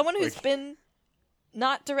sprayed. As someone who's Like- been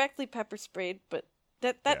not directly pepper sprayed, but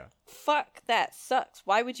that Yeah. fuck that sucks.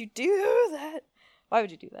 Why would you do that? Why would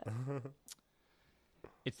you do that?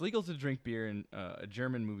 It's legal to drink beer in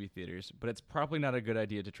German movie theaters, but it's probably not a good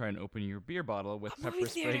idea to try and open your beer bottle with A pepper movie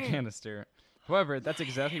spray theater. canister. However, that's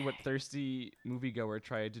exactly what thirsty moviegoer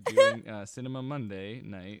tried to do Cinema Monday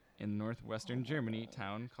night in northwestern Germany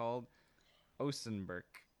town called Osnabrück.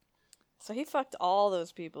 So he fucked all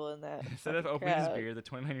those people in that. Instead of fucking opening his crowd. beer, the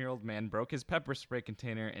 29-year-old man broke his pepper spray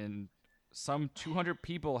container, and some 200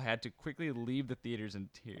 people had to quickly leave the theaters in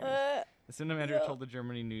tears. The cinema manager no. told the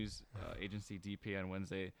Germany news agency DP on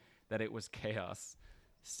Wednesday that it was chaos.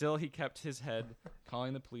 Still, he kept his head,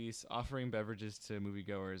 calling the police, offering beverages to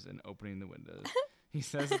moviegoers, and opening the windows. He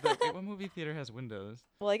says that wait, what movie theater has windows?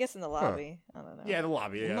 Well, I guess in the lobby. I don't know. Yeah, the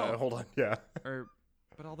lobby. Yeah, No. hold on. Yeah.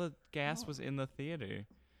 But all the gas was in the theater.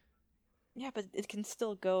 Yeah, but it can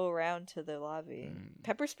still go around to the lobby. Mm.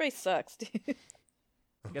 Pepper spray sucks, dude.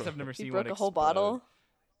 I guess I've never He seen broke one a whole explode. bottle.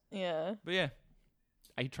 Yeah. But yeah,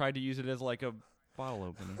 I tried to use it as like a bottle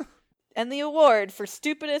opener. And the award for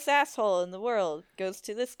stupidest asshole in the world goes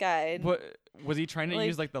to this guy. And What was he trying to Like-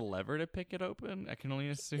 use like the lever to pick it open? I can only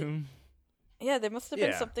assume. yeah, there must have been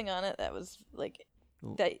Yeah. something on it that was like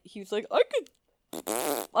L- that. He was like,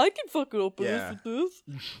 I can fucking open Yeah. this with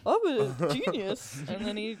this. I'm a genius. And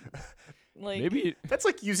then he like Maybe That's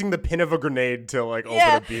like using the pin of a grenade to like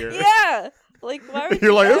yeah, open a beer. yeah. Like why would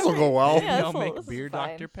You're you like, ever- this'll go well. Yeah, I'll this'll- make this is beer fine.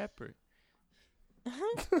 Dr. Pepper.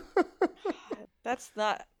 That's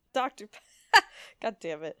not Dr. God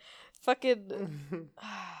damn it. Fucking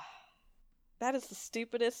that is the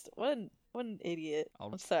stupidest. What an idiot.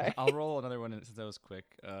 I'm sorry. I'll roll another one since that was quick.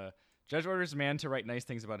 Judge orders man to write nice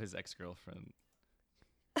things about his ex-girlfriend.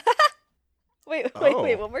 Wait,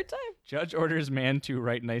 Oh. one more time. Judge orders man to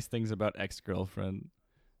write nice things about ex-girlfriend.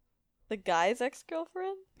 The guy's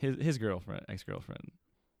ex-girlfriend? His girlfriend, ex-girlfriend.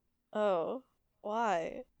 Oh.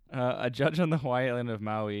 Why? A judge on the Hawaii island of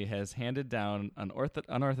Maui has handed down an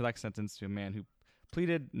unorthodox sentence to a man who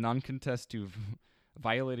pleaded non-contest to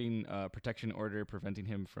violating a protection order preventing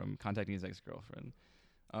him from contacting his ex-girlfriend.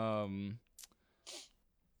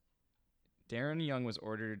 Darren Young was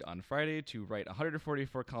ordered on Friday to write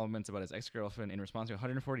 144 comments about his ex-girlfriend in response to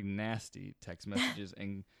 140 nasty text messages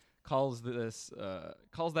and calls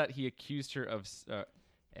that he accused her of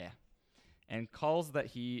and calls that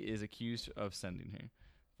he is accused of sending her.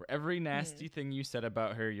 For every nasty thing you said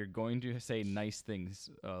about her, you're going to say nice things,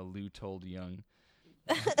 Lou told Young.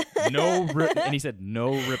 And he said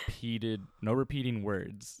no repeating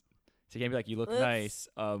words. So you can't be like, you look nice.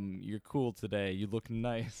 You're cool today. You look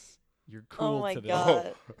nice. You're cool today.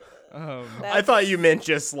 God. I thought you meant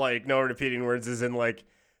just like no repeating words, as in like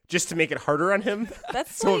just to make it harder on him.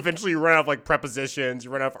 That's so like, eventually you run out of like prepositions,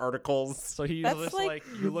 you run out of articles. So he's just like,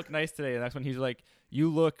 you look nice today. And that's when he's like, you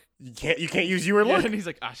look. You can't use you or look. And he's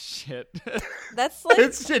like, ah, shit. That's like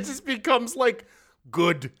it just becomes like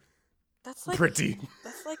good. That's like pretty.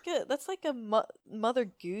 That's like a Mother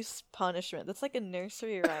Goose punishment. That's like a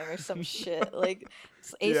nursery rhyme or some shit. Like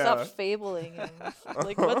Aesop's fabling him.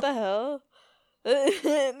 Like what the hell?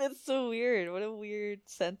 It's so weird. What a weird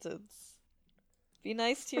sentence. Be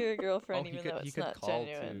nice to your girlfriend even though it's not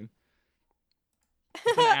genuine.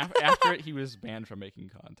 After it, he was banned from making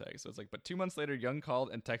contact. So it's like, but 2 months later, Young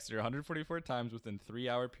called and texted her 144 times within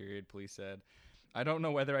 3-hour period. Police said, "I don't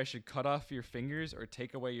know whether I should cut off your fingers or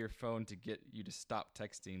take away your phone to get you to stop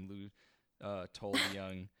texting." Lou told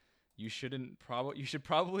Young, "You should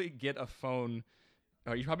probably get a phone.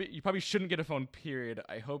 You probably shouldn't get a phone. Period.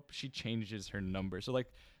 I hope she changes her number." So like,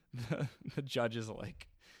 the judge is like,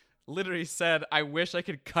 literally said, "I wish I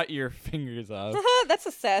could cut your fingers off." That's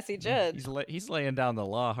a sassy judge. He's laying down the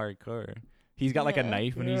law hardcore. He's got like a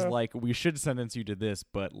knife and he's like, "We should sentence you to this,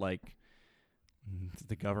 but like,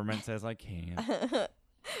 the government says I can't."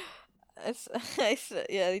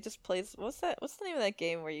 Yeah, he just plays. What's the name of that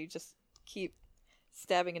game where you just keep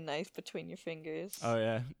stabbing a knife between your fingers? Oh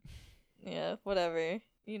yeah. Yeah, whatever.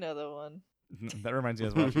 You know the one. That reminds me,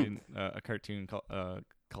 I was watching a cartoon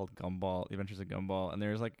called Gumball, The Adventures of Gumball, and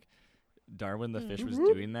there's like Darwin the fish was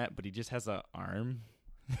doing that, but he just has an arm.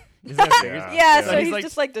 Yeah, so he's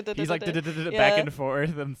just like he's like back and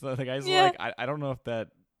forth, and so the guy's like, I don't know if that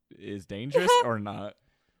is dangerous or not.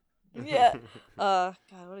 Yeah. God,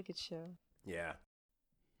 what a good show. Yeah.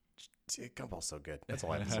 Gumball's so good. That's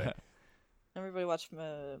all I have to say. Everybody watch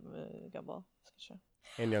Gumball. It's a good show.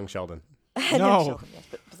 And Young Sheldon. And Young Sheldon, yes,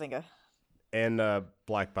 but Bazinga. And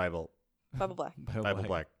Black Bible. Bible Black. Bible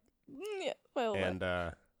Black. Yeah, Bible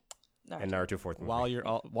Black. And Naruto Fourth Movie. While you're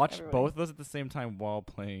watch both of those at the same time while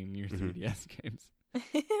playing your 3DS games.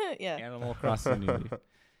 Yeah. Animal Crossing Unity.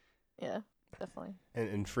 Yeah, definitely.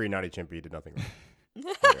 And free Naughty Chimpy did nothing wrong.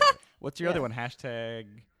 What's your other one? Hashtag.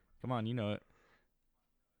 Come on, you know it.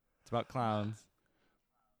 It's about clowns.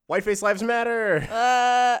 Whiteface Lives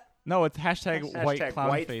Matter. No, it's hashtag white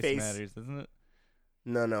clown face matters, isn't it?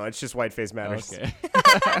 No, it's just Whiteface Matters.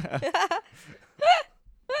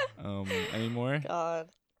 Okay. Any more? God.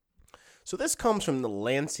 So this comes from the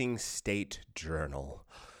Lansing State Journal.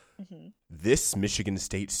 Mm-hmm. This Michigan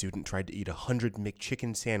State student tried to eat 100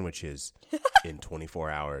 McChicken sandwiches in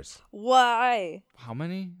 24 hours. Why? How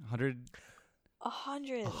many? 100?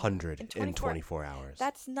 100. 100 in 24 hours.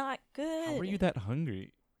 That's not good. How are you that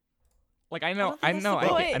hungry? Like I know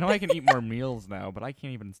I can eat more meals now, but I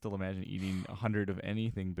can't even still imagine eating 100 of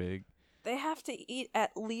anything big. They have to eat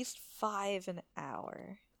at least 5 an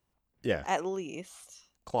hour. Yeah. At least.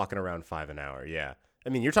 Clocking around 5 an hour, yeah. I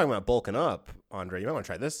mean, you're talking about bulking up, Andre. You might want to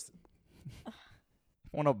try this. If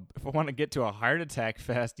I want to get to a heart attack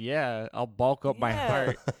fast, yeah, I'll bulk up my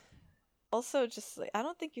heart. Also, just like, I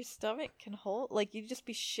don't think your stomach can hold. Like, you'd just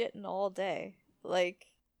be shitting all day. Like.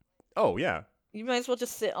 Oh yeah. You might as well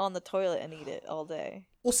just sit on the toilet and eat it all day.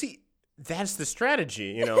 Well, see, that's the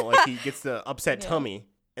strategy. You know, like he gets the upset tummy,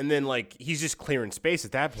 and then like he's just clearing space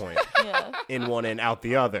at that point. Yeah. In one and out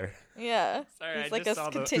the other. Yeah. Sorry, it's like a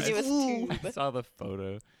continuous tube. I saw the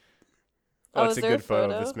photo. Oh, it's a good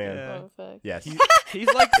photo of this man. Yeah. Yes.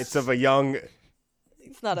 He's like it's of a young.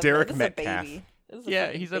 It's not Derek a Metcalf.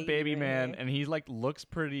 Yeah, he's a baby man, and he's like looks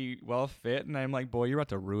pretty well fit, and I'm like, boy, you're about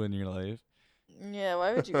to ruin your life. Yeah,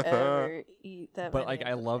 why would you ever eat that? But like,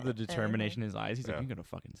 I love the determination in his eyes. He's like, "You're gonna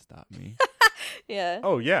fucking stop me." Yeah.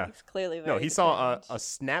 Oh yeah. He's clearly very he saw a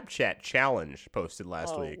Snapchat challenge posted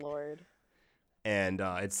last week. Oh Lord. And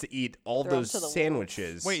it's to eat all those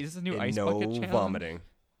sandwiches. Wait, is this a new ice no bucket challenge? Vomiting.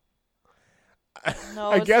 No,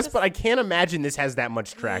 I guess, but I can't imagine this has that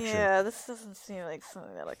much traction. Yeah, this doesn't seem like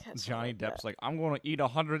something that'll catch. Johnny Depp's like, I'm going to eat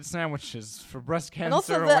 100 sandwiches for breast cancer and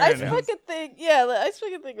also the awareness. ice bucket thing. Yeah, the ice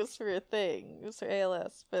bucket thing was for a thing. It was for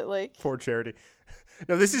ALS, but like for charity.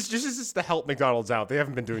 No, this is just to help McDonald's out. They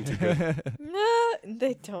haven't been doing too good. No,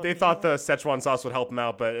 they don't. They thought the Szechuan sauce would help them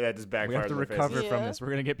out, but that just backfired. We have to recover from this. We're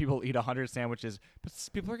gonna get people to eat 100 sandwiches, but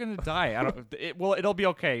people are gonna die. It'll be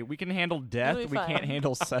okay. We can handle death. We can't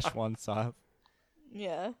handle Szechuan sauce.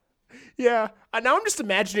 Yeah. Yeah. Now I'm just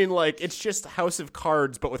imagining, like, it's just House of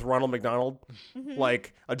Cards, but with Ronald McDonald.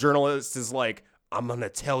 Like, a journalist is like, I'm going to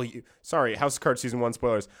tell you. Sorry, House of Cards Season 1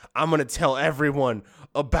 spoilers. I'm going to tell everyone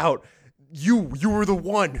about you. You were the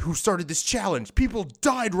one who started this challenge. People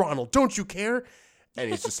died, Ronald. Don't you care?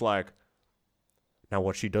 And he's just like, now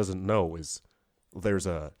what she doesn't know is there's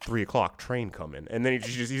a 3:00 train coming. And then he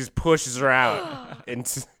just pushes her out and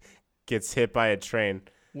gets hit by a train.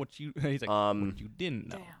 He's like, what you didn't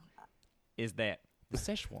know is that the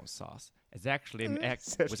Szechuan sauce is actually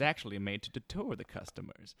was actually made to deter the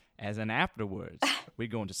customers. As in afterwards, we're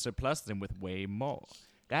going to surplus them with way more.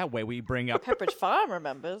 That way we bring up Pepperidge Farm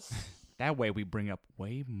remembers. That way we bring up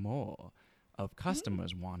way more of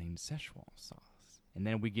customers wanting Szechuan sauce, and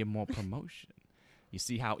then we get more promotion. You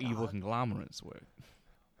see how evil conglomerates work.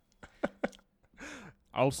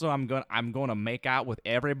 Also, I'm gonna make out with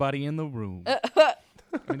everybody in the room.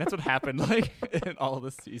 I mean, that's what happened like in all of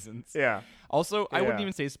the seasons. Yeah. Also, I wouldn't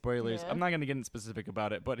even say spoilers. Yeah. I'm not going to get specific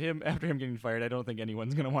about it, but after him getting fired, I don't think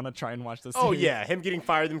anyone's going to want to try and watch this Oh, series. yeah. Him getting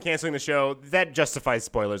fired, them canceling the show, that justifies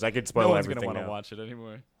spoilers. I could spoil No one's everything going to want now. to watch it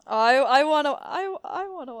anymore. I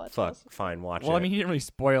wanna watch. Fuck. This. Fine, watch it. Well, I mean, he didn't really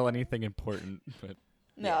spoil anything important, but...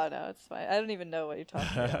 No, it's fine. I don't even know what you're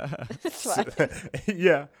talking about. It's fine.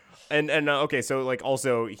 Yeah. And okay, so, like,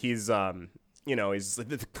 also, he's, he's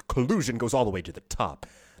the collusion goes all the way to the top.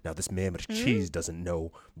 Now, this man with cheese doesn't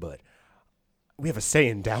know, but we have a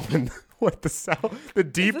saying down in the South, the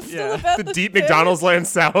deep, this still about the the deep Bears? McDonald's land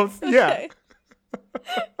South. Yeah.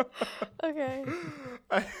 Okay.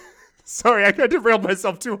 Sorry, I derailed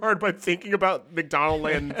myself too hard by thinking about McDonald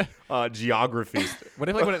land geography. What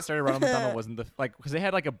if, like, when it started, Ronald McDonald wasn't because they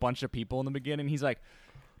had, like, a bunch of people in the beginning. He's like,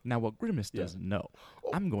 now what Grimace doesn't know,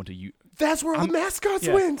 I'm going to That's where all the mascots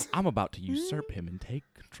went. I'm about to usurp him and take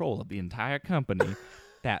control of the entire company.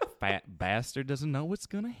 That fat bastard doesn't know what's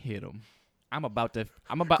gonna hit him.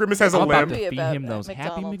 Grimace has a I'm about limb. to feed About him those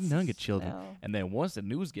happy McDonald's McNugget children. now. And then once the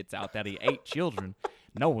news gets out that he ate children,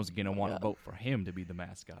 no one's gonna want to vote for him to be the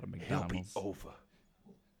mascot of It'll be McDonald's. over.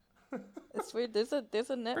 It's weird. There's a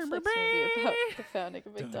Netflix movie about the founding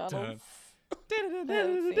of McDonald's. I haven't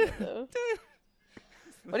seen it though.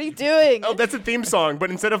 What are you doing? Oh, that's a theme song,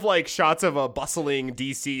 but instead of like shots of a bustling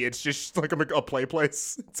DC, it's just like a play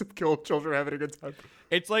place to kill children having a good time.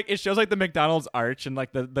 It's like it shows like the McDonald's arch and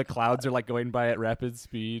like the clouds are like going by at rapid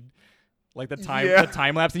speed, like the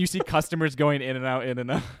time lapse, and you see customers going in and out, in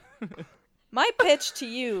and out. My pitch to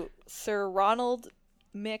you, Sir Ronald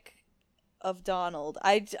Mick of Donald.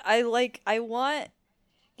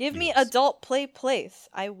 Give me adult play place.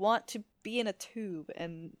 I want to be in a tube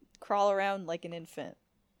and crawl around like an infant.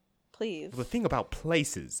 Please. The thing about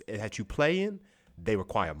places that you play in, they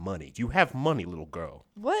require money. You have money, little girl.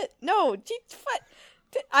 What? No.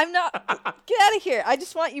 I'm not. Get out of here. I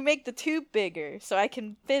just want you to make the tube bigger so I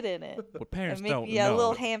can fit in it. What parents And make don't me know. a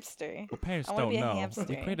little hamster. What parents I wanna don't be a know, hamster.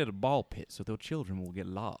 they created a ball pit so their children will get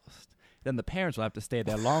lost. Then the parents will have to stay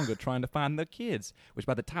there longer trying to find their kids, which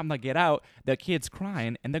by the time they get out, their kid's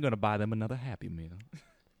crying, and they're going to buy them another Happy Meal.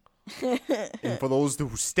 And for those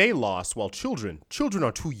who stay lost, while children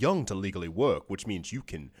are too young to legally work, which means you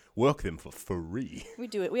can work them for free. We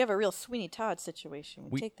do it. We have a real Sweeney Todd situation. We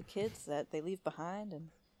We- take the kids that they leave behind and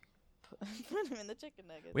put them in the chicken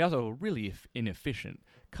nuggets. We also have a really inefficient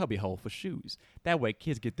cubbyhole for shoes. That way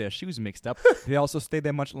kids get their shoes mixed up. They also stay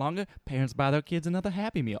there much longer. Parents buy their kids another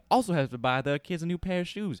Happy Meal. Also have to buy their kids a new pair of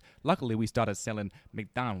shoes. Luckily, we started selling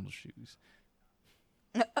McDonald's shoes.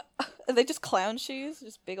 Are they just clown shoes?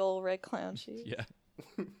 Just big old red clown shoes? Yeah.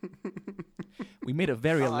 We made it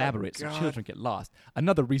very elaborate so God. children get lost.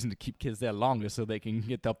 Another reason to keep kids there longer so they can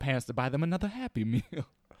get their parents to buy them another Happy Meal.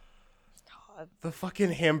 God. The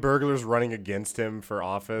fucking Hamburglers running against him for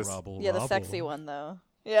office. Yeah, the sexy one though.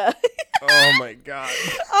 Yeah. Oh my god.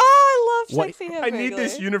 Oh, I love What- sexy I need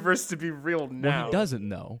this Hamburglar. universe to be real now. What he doesn't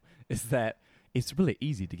know is that it's really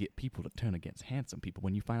easy to get people to turn against handsome people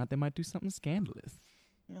when you find out they might do something scandalous.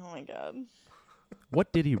 Oh my god.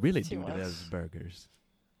 What did he really Too do to much. those burgers?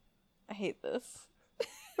 I hate this.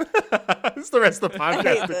 This is the rest of the I podcast,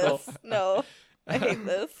 hate Nicole. this. No. I hate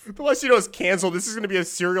this. The less you know is canceled. This is going to be a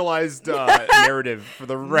serialized narrative for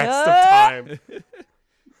the rest of No. time.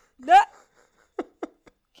 No.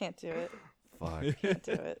 Can't do it. Fuck. Can't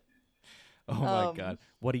do it. Oh my god.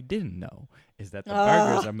 What he didn't know is that the Ah.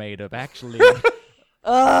 burgers are made of actually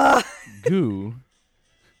Ugh. goo.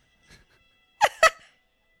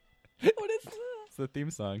 What is this? It's the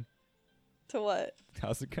theme song. To what?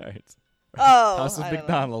 House of Cards. Oh. House of I don't know.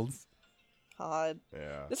 McDonald's. God.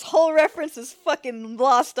 Yeah. This whole reference is fucking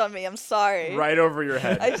lost on me. I'm sorry. Right over your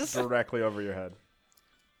head. I just- Directly over your head.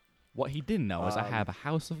 What he didn't know is I have a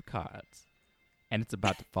house of cards, and it's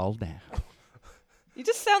about to fall down. You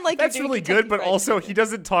just sound like That's you're doing really Kentucky good, but Fried also Chicken. he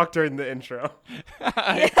doesn't talk during the intro.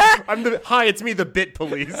 Yeah. Hi, it's me, the bit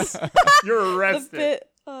police. You're The arrested. bit.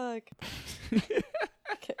 Fuck.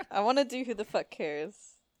 Okay, I want to do Who the Fuck Cares.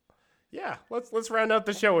 Yeah, let's round out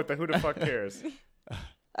the show with the who the fuck cares.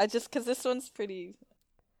 Because this one's pretty.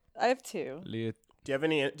 I have two. Do you have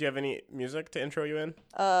any music to intro you in?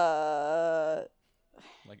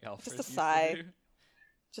 Like Alfred Just a used to sigh. do.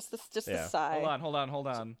 Just Yeah. a sigh. Hold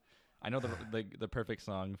on. I know the perfect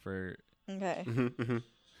song for. Okay. Mm-hmm.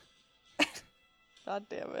 God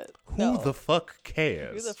damn it. Who No. the fuck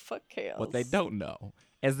cares? Who the fuck cares? What they don't know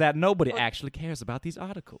is that nobody actually cares about these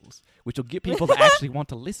articles, which will get people to actually want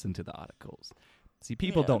to listen to the articles. See,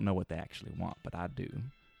 people Yeah. don't know what they actually want, but I do.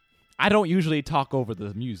 I don't usually talk over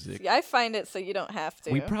the music. See, I find it so you don't have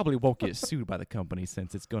to. We probably won't get sued by the company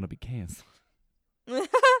since it's going to be canceled.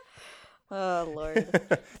 Oh, Lord.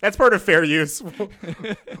 That's part of fair use.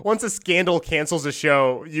 Once a scandal cancels a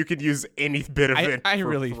show, you could use any bit of it. I for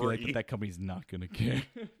really feel like free. that company's not going to care.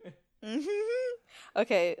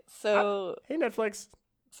 Okay, so Hey, Netflix.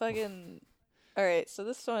 fucking. All right, so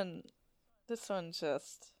this one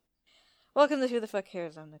just. Welcome to Who the Fuck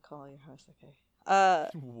Cares. I'm Nicole, your host. Okay.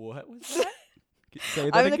 What was that? Say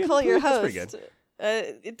that I'm again, Nicole, your please? That's pretty host.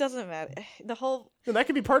 It doesn't matter. The whole. And that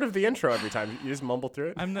could be part of the intro every time. You just mumble through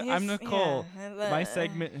it. I'm Yes, Nicole. yeah, My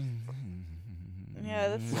segment. Yeah,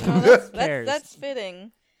 that's Who cares? that's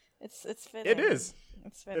fitting. It's fitting. It is.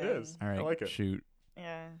 It's fitting. It is. All right, I like it. shoot.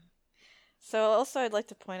 Yeah. So also, I'd like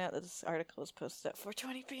to point out that this article was posted at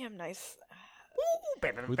 4:20 p.m. Nice.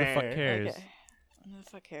 Who the fuck cares? Okay. Who the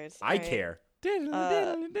fuck cares? I Alright. care.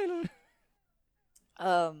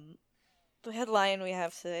 The headline we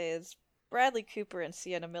have today is Bradley Cooper and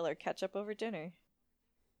Sienna Miller catch up over dinner.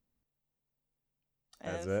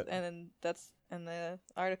 That's it? And the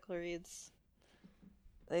article reads,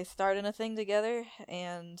 they starred in a thing together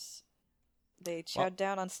and they chowed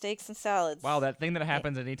down on steaks and salads. Wow, that thing that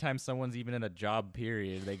happens anytime someone's even in a job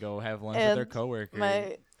period, they go have lunch with And their coworker.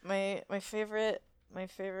 My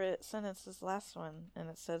favorite sentence is the last one, and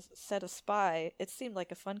it says, "Said a spy. It seemed like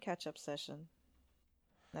a fun catch-up session."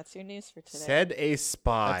 That's your news for today. Said a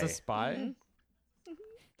spy. That's a spy?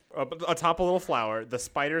 Mhm. Atop a little flower, the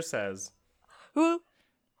spider says, Who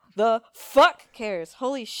the fuck cares?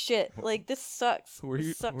 Holy shit! Like this sucks. Who were you,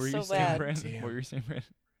 This sucks were you so saying, bad. Brandon? Damn. What were you saying,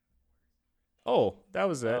 Brandon? "Oh, that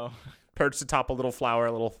was it." Oh. Perched atop a little flower,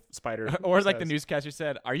 a little spider. Or like the says. newscaster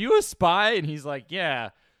said, "Are you a spy?" And he's like,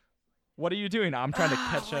 "Yeah." What are you doing? I'm trying to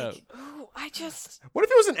catch up. Ooh, I just What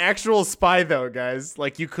if it was an actual spy, though, guys?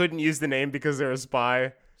 Like, you couldn't use the name because they're a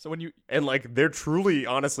spy. So when you And, like, they're truly,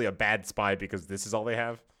 honestly, a bad spy because this is all they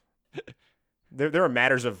have. There are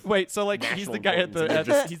matters of... wait, so like he's national the guy importance,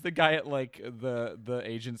 and he's the guy at like the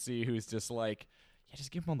agency who's just like, yeah,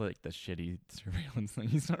 just give him all the shitty surveillance thing.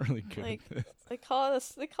 He's not really good Like- at this. they call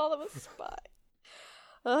him a spy.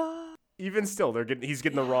 Even still, he's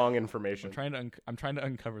getting the wrong I'm information. trying to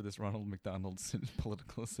uncover this Ronald McDonald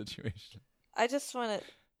political situation. I just want to.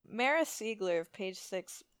 Mara Siegler of Page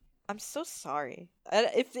 6. I'm so sorry.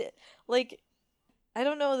 I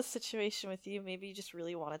don't know the situation with you. Maybe you just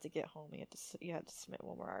really wanted to get home. You had to submit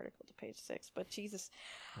one more article to Page 6. But Jesus.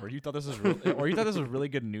 Or you thought this was really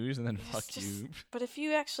good news, and then fuck you. But if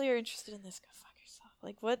you actually are interested in this, go fuck yourself.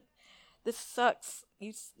 Like, what? This sucks.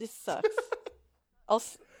 This sucks.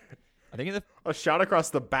 Also, I think A shot across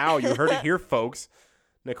the bow. You heard it here, folks.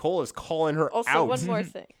 Nicole is calling her also out. one more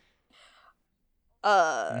thing.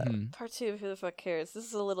 Mhm. Part 2 of Who the Fuck Cares. This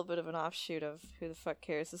is a little bit of an offshoot of Who the Fuck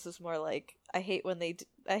Cares. This is more like I hate when they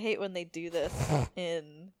do this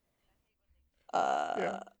in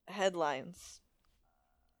headlines.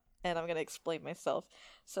 And I'm gonna explain myself.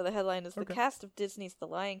 So the headline is the cast of Disney's The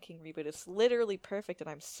Lion King reboot is literally perfect, and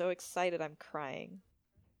I'm so excited I'm crying.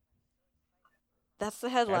 That's the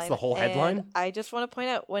headline. That's the whole and headline? I just want to point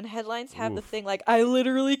out when headlines have the Oof. thing like I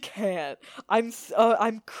literally can't. I'm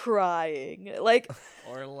crying. Like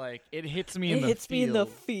or like it hits me it in the hits me in the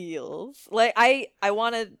feels. Like I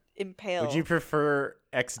want to impale. Would you prefer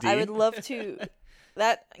XD? I would love to.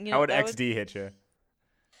 That How would XD hit you?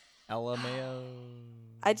 LMAO.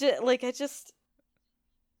 I just.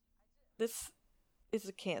 This is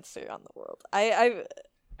a cancer on the world. I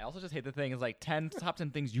also just hate the thing is like top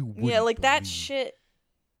 10 things you would. yeah, like that shit.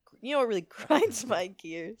 You know what really grinds my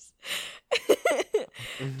gears?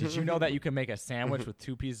 Did you know that you can make a sandwich with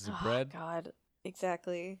 2 pieces of bread? Oh, God,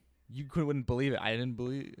 exactly. You wouldn't believe it. I didn't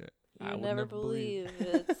believe it. You I would never believe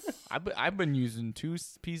it. I've been using 2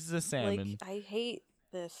 pieces of salmon. Like I hate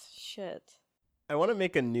this shit. I want to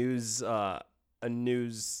make a news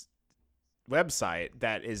website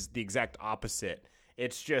that is the exact opposite.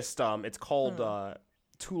 It's just it's called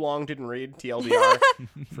Too Long Didn't Read, TLDR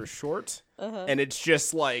for short. And it's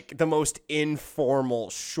just like the most informal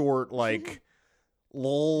short like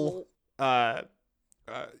lol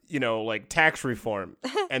like tax reform.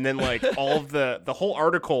 And then like all of the whole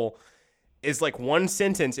article is like one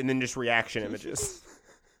sentence and then just reaction images.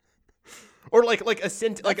 Or like a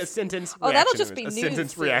sentence. Oh, that'll just be a news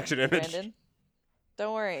sentence soon, reaction image. Brandon.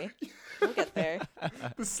 Don't worry, we'll get there.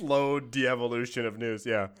 The slow de-evolution of news.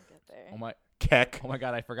 Yeah. Get there. Oh my Keck.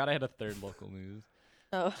 god! I forgot I had a third local news.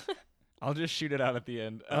 Oh. I'll just shoot it out at the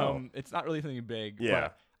end. It's not really something big. Yeah.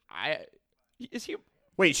 But is he?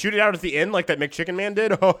 Wait, shoot it out at the end like that McChicken Man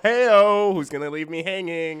did? Oh, hey-oh, who's gonna leave me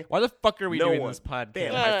hanging? Why the fuck are we No doing one. this podcast?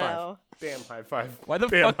 Bam, I high don't five. know. Bam, high five. Why the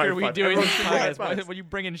Bam, fuck high are we five. doing Everyone this should do high podcast? Why fives. are you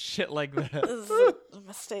bringing shit like that? This is a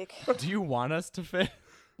mistake. Do you want us to fail?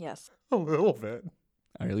 Yes. A little bit.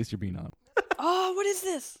 Or at least you're being honest. Oh, what is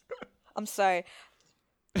this? I'm sorry.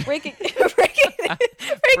 Breaking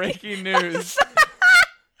Breaking news.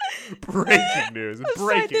 Breaking news. I'm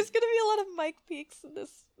sorry, Breaking. there's gonna be a lot of mic peaks in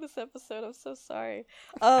this episode. I'm so sorry.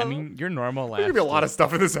 I mean, your normal laugh. There's gonna be a lot of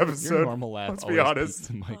stuff in this episode. Your normal laugh. Let's be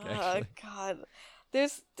honest. Mike, Oh actually. God,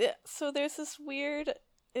 there's this weird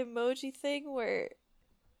emoji thing where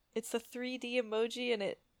it's a 3D emoji and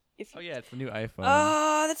if Oh yeah, it's the new iPhone.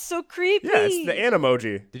 oh, that's so creepy. Yeah, it's the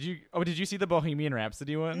Animoji. Did you see the Bohemian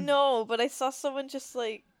Rhapsody one? No, but I saw someone just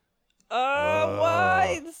like,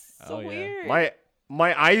 why? This is so Oh, yeah. weird.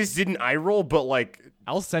 My eyes didn't eye roll, but like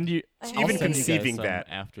I'll send you. Even I'll send you guys conceiving some that.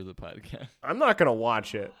 after the podcast. I'm not gonna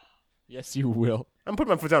watch it. Yes, you will. I'm putting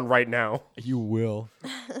my foot down right now. You will.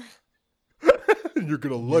 You're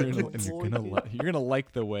gonna You're gonna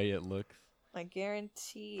like the way it looks. I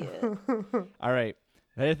guarantee it. All right.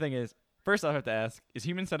 The other thing is, first I have to ask: is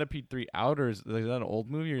Human Centipede 3 out, or is that an old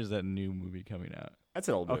movie, or is that a new movie coming out? That's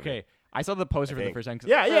an old movie. Okay, I saw the poster I for the think. first time.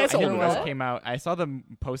 Yeah, it's I an didn't old realize movie. it came out. I saw the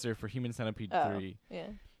poster for Human Centipede 3, Yeah.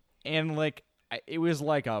 and like it was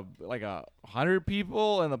like a 100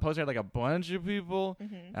 people, and the poster had like a bunch of people,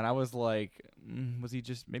 and I was like, was he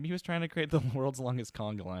just maybe he was trying to create the world's longest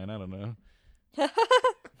conga line? I don't know.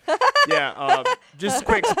 Yeah. Just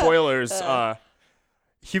quick spoilers.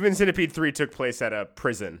 Human Centipede 3 took place at a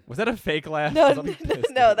prison. Was that a fake laugh? No, 'Cause I'll be no,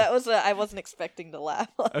 pissed. that was I wasn't expecting to laugh.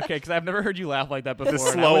 Okay, because I've never heard you laugh like that before. and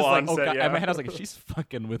I slow was like, onset, oh, God. yeah. In my head, I was like, she's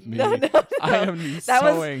fucking with me. No, I am that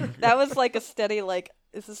sewing. that was like a steady like.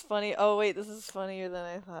 This is funny. Oh wait, this is funnier than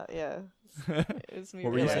I thought. Yeah, it was me.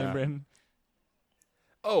 What were you realizing- saying, Brandon?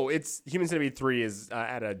 Oh, it's Human Centipede 3 is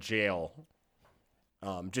at a jail.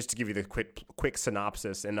 Just to give you the quick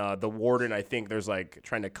synopsis, and the warden, I think there's like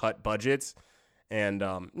trying to cut budgets, and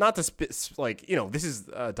not to this is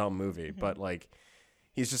a dumb movie, but like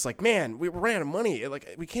he's just like, man, we ran out of money,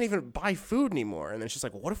 like we can't even buy food anymore, and then it's just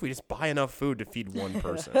like, well, what if we just buy enough food to feed one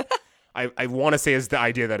person? I want to say is the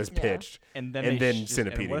idea that is pitched, And then, and they then just- and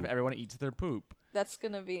centipede. what if everyone eats their poop? That's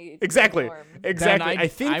gonna be Exactly. the norm. Exactly. Then I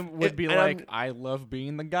think I would be and I'm- like, I love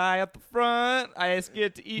being the guy at the front. I just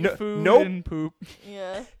get to eat food nope. and poop.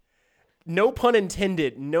 Yeah. No pun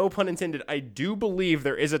intended. No pun intended. I do believe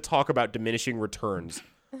there is a talk about diminishing returns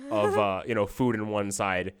of food in one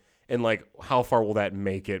side, and like how far will that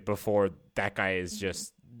make it before that guy is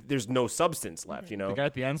just there's no substance left. The guy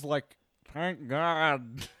at the end's like, thank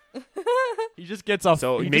God. He just gets a.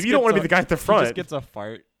 So he maybe just you don't gets want to a- be the guy at the He front. just gets a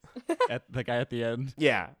fart at the guy at the end.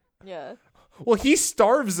 Yeah. Yeah. Well, he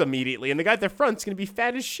starves immediately, and the guy at the front's gonna be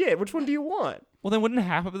fat as shit. Which one do you want? Well, then wouldn't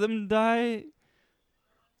half of them die?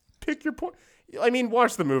 Pick your point. I mean,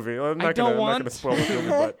 watch the movie. I'm not don't gonna want spoil the movie,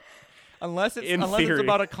 but Unless it's In it's theory.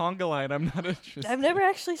 about a conga line, I'm not interested. I've never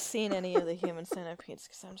actually seen any of the human centipedes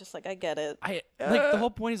because I'm just like, I get it. I like the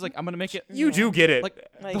whole point is like I'm gonna make it. you do get it. Like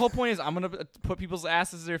the whole point is I'm gonna put people's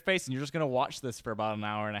asses in their face, and you're just gonna watch this for about an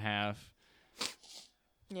hour and a half.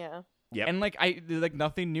 Yeah. Yep. And like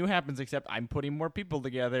nothing new happens except I'm putting more people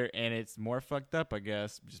together, and it's more fucked up, I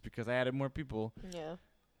guess, just because I added more people. Yeah.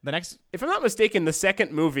 The next, If I'm not mistaken, the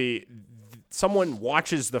second movie, someone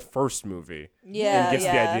watches the first movie. Yeah. And gets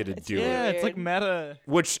the yeah. idea to It's do really it. yeah, it's like weird. meta.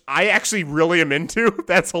 Which I actually really am into.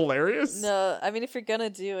 That's hilarious. No, I mean, if you're gonna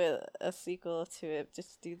do a sequel to it,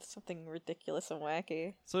 just do something ridiculous and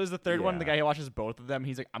wacky. So is the third one the Yeah. guy who watches both of them?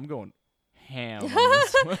 He's like, I'm going ham. On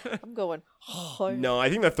this one. I'm going hard. No, I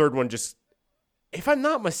think the third one just. If I'm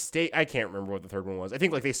not mistaken, I can't remember what the third one was. I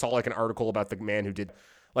think like they saw like an article about the man who did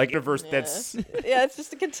like universe. Yeah. That's Yeah, it's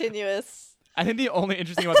just a continuous. I think the only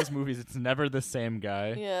interesting about this movie is it's never the same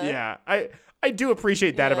guy. Yeah. yeah. I do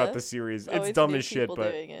appreciate that Yeah. about the series. Always It's dumb new as shit, people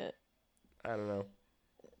but doing it. I don't know.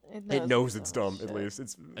 It It knows it's dumb dumb. as At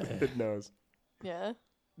shit. least it knows. Yeah.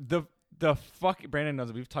 the fuck. Brandon knows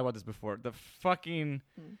it. We've talked about this before. The fucking.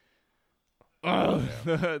 God,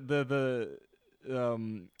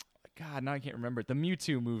 now I can't remember it. The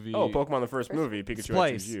Mewtwo movie. Oh, Pokemon the first movie, Pikachu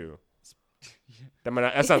Splice. Answers You.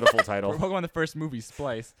 That's not the full title. Pokemon the first movie,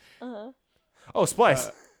 Splice. Oh,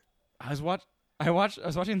 Splice. I was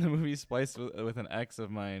watching the movie Splice with an ex of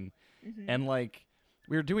mine, and like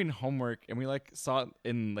we were doing homework, and we like saw it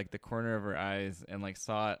in like the corner of our eyes, and like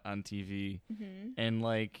saw it on TV, and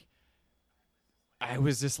like I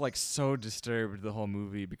was just like so disturbed the whole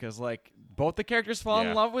movie because like both the characters fall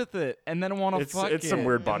in love with it and then want to fuck it. It's some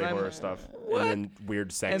weird body horror stuff. What? And then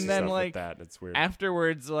weird sexy And then, stuff like, with that. It's weird.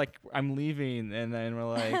 Afterwards, like I'm leaving, and then we're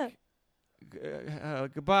like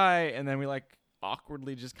goodbye, and then we like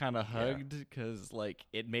awkwardly just kind of hugged because like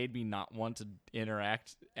it made me not want to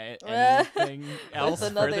interact anything else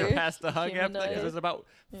further past the hug after because it was about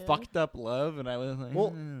fucked up love, and I was like,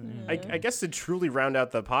 well, I guess to truly round out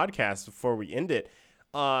the podcast before we end it,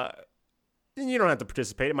 you don't have to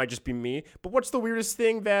participate. It might just be me. But what's the weirdest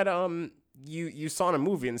thing that you saw in a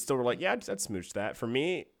movie and still were like, yeah, I'd smooch that? For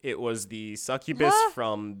me, it was the succubus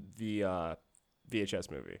from the VHS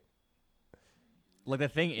movie. like the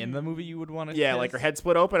thing in the movie you would want to Yeah, kiss? like her head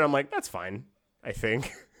split open. I'm like, that's fine, I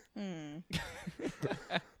think.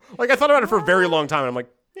 Like, I thought about it for a very long time, and I'm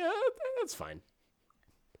like, yeah, that's fine.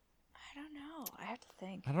 I don't know. I have to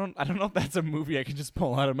think. I don't know if that's a movie I can just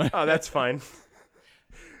pull out of my Oh, that's fine.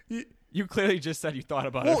 You clearly just said you thought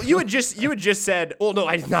about it. Well, you had just said, well, no,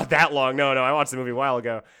 not that long. No, I watched the movie a while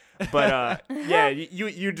ago. But yeah,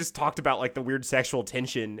 you just talked about like the weird sexual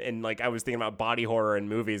tension, and like I was thinking about body horror in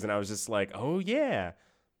movies, and I was just like, oh yeah.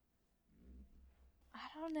 I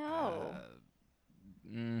don't know.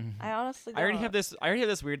 I honestly don't. I already have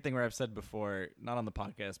this weird thing where I've said before, not on the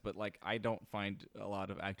podcast, but like I don't find a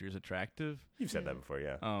lot of actors attractive. You've said that before,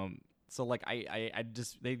 yeah. So like I'd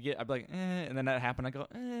be like, and then that happened. I go,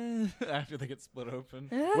 after they get split open.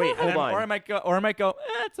 Wait, hold on. Or I might go,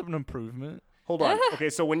 it's an improvement. Hold on. Okay,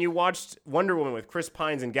 so when you watched Wonder Woman with Chris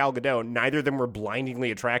Pines and Gal Gadot, neither of them were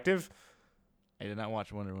blindingly attractive? I did not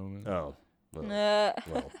watch Wonder Woman. Oh.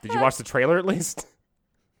 Well, did you watch the trailer at least?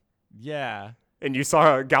 Yeah. And you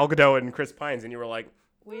saw Gal Gadot and Chris Pines, and you were like,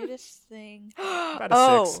 weirdest thing. about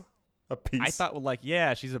a 6 a piece. I thought, well, like,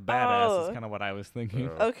 yeah, she's a badass. Is kind of what I was thinking.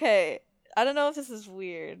 Okay. I don't know if this is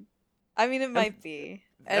weird. I mean, it might be.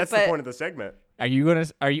 That's the point of the segment. Wait,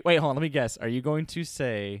 hold on, let me guess. Are you going to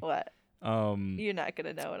say what? You're not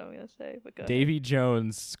gonna know what I'm gonna say, but go Davy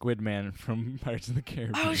Jones, Squidman from Pirates of the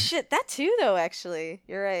Caribbean? Oh shit, that too though. Actually,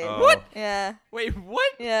 you're right. What? Yeah. Wait,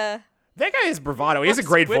 what? Yeah. That guy has bravado. He has a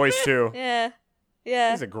great voice too. Yeah.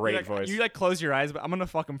 Yeah. He's a great voice. You like close your eyes, but I'm gonna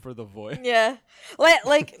fuck him for the voice. Yeah.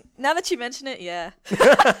 Like now that you mention it, yeah. But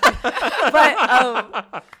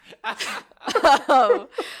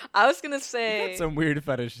I was gonna say You got some weird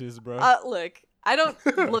fetishes, bro. look, I don't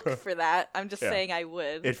look for that. I'm just saying I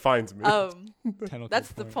would. It finds me.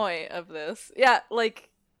 That's the point of this. Yeah, like.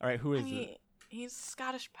 All right, who is it? He's a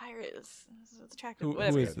Scottish pirate. It's attractive. Who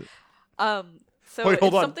Whatever. is it? So Wait,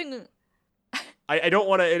 hold it's on. something. I don't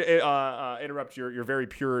want to interrupt your very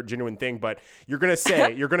pure, genuine thing, but you're gonna say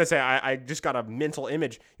I just got a mental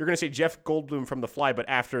image. You're gonna say Jeff Goldblum from The Fly, but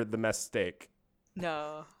after the mistake.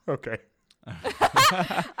 No. Okay.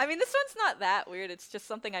 I mean, this one's not that weird. It's just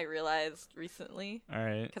something I realized recently. All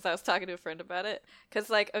right. Because I was talking to a friend about it. Because,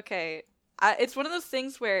 like, okay, it's one of those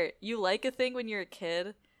things where you like a thing when you're a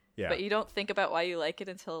kid, but you don't think about why you like it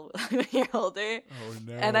until when you're older. Oh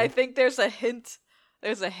no. And I think there's a hint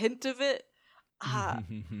of it.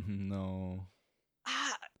 No.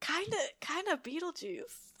 Kind of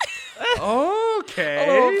Beetlejuice. Okay.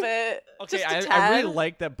 A little bit. Okay, Just a I tad. really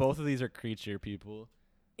like that both of these are creature people.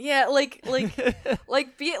 Yeah, I'm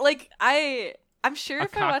sure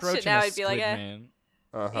if I watched it now, I'd be like, man.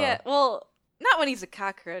 yeah, well, not when he's a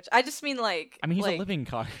cockroach. I just mean like. I mean, he's like, a living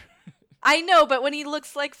cockroach. I know, but when he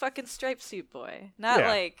looks like fucking Striped Suit Boy, not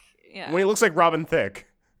like when he looks like Robin Thicke.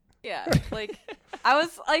 Yeah, like I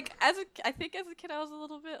was like I think as a kid I was a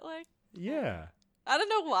little bit like. Yeah. I don't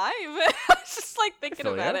know why, but I was just like thinking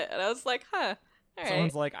about it, and I was like, huh. All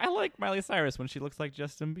Someone's like, I like Miley Cyrus when she looks like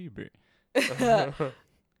Justin Bieber.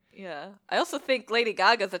 Yeah, I also think Lady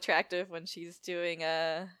Gaga's attractive when she's doing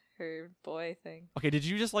her boy thing. Okay, did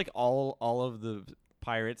you just like all of the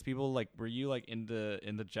pirates people? Like, were you like into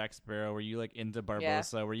Jack Sparrow? Were you like into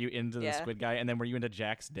Barbossa? Yeah. Were you into the Squid Guy? And then were you into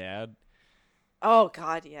Jack's dad? Oh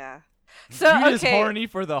God, yeah. So you just horny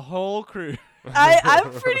for the whole crew.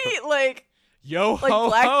 I'm pretty like yo like ho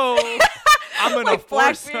ho. I'm gonna like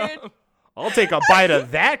force Blackbeard. some. I'll take a bite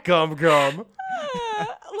of that gum.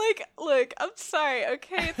 like, look, I'm sorry,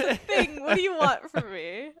 okay? It's a thing. What do you want from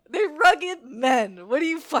me? They're rugged men. What do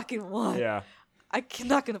you fucking want? Yeah. I'm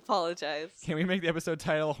not gonna apologize. Can we make the episode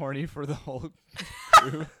title "Horny" for the whole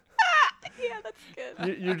crew? Yeah, that's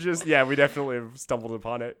good. You're just we definitely have stumbled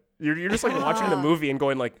upon it. You're just like watching the movie and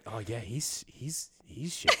going like, oh yeah, he's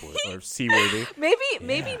shitworthy or seaworthy.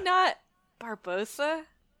 Maybe not Barbosa.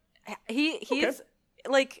 He's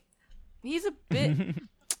like he's a bit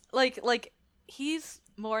like he's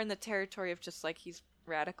more in the territory of just like he's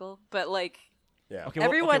radical, but like Yeah. Okay,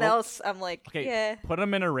 everyone else, I'm like, Okay, yeah. put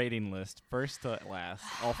him in a rating list, first to last.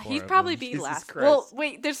 All four. He'd of probably them. be Jesus last. Christ. Well,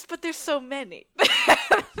 wait, there's so many.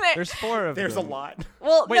 There's 4 of There's them. a lot.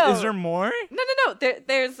 Well, Wait, no. is there more? No.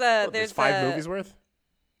 There's There's 5 movies worth.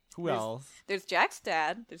 Who else? There's Jack's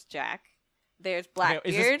dad. There's Jack. There's Okay,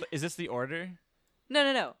 Blackbeard. is this the order?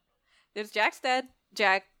 No. There's Jack's dad.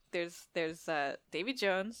 Jack. There's Davy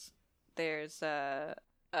Jones. There's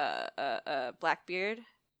Blackbeard.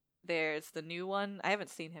 There's the new one. I haven't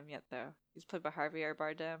seen him yet though. He's played by Javier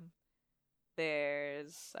Bardem.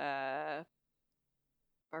 There's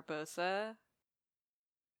Barbosa.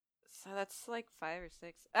 So that's like 5 or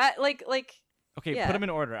 6. Okay, Yeah. put them in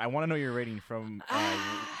order. I want to know your rating from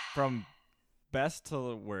best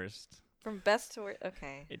to worst. from best to worst.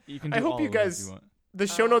 Okay. You can. I Do hope all you of them if guys- you want. The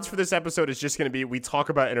show notes for this episode is just going to be we talk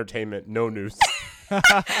about entertainment, no news.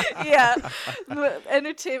 Yeah,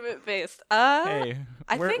 entertainment based. Hey,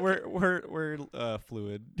 I we're think- we're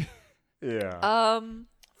fluid. Yeah.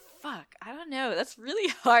 Fuck, I don't know. That's really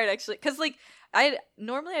hard actually, because like I'd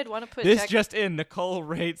want to put This Jack- just in: Nicole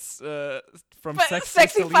rates from But sexiest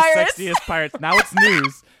sexy to least pirates. sexiest pirates. Now it's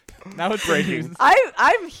news. Now it's Breaking. news.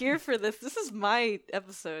 I'm here for this. This is my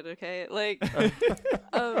episode, okay? Like,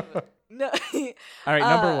 no. All right,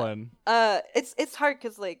 number 1. It's hard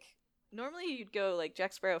because like normally you'd go like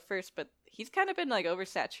Jack Sparrow first, but he's kind of been like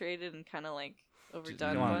oversaturated and kind of like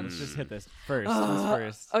overdone. Come on, once. let's just hit this first. Who's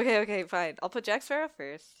first? Okay, fine. I'll put Jack Sparrow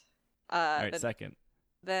first. All right, then, second,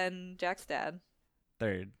 then Jack's dad.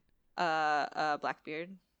 third,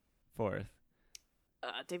 Blackbeard. fourth,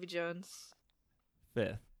 Davy Jones.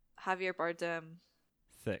 fifth, Javier Bardem.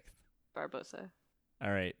 sixth. Barbosa.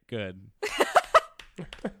 All right, good. We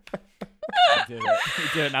did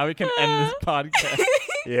it. Now we can end this podcast.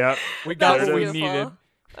 Yep. We got That what was we beautiful. needed.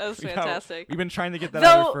 That was We got- fantastic. We've been trying to get that Though,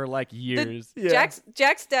 out for like years. Yeah.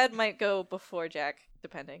 Jack's dad might go before Jack,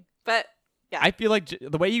 depending. But yeah, I feel like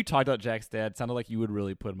the way you talked about Jack's dad sounded like you would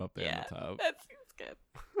really put him up there yeah, on the top. that seems good.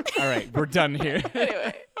 All right, we're done here.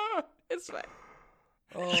 Anyway, it's fine.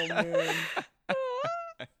 Oh man.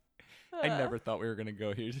 I never thought we were gonna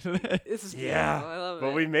go here today. This is Yeah. beautiful. I love it.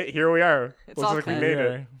 But we made here we are. It's Looks all like we cut. made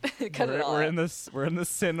it. Cut it all We're out. in this. We're in the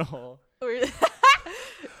sin hole. Good.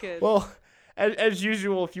 Well, as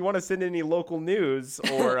usual, if you want to send any local news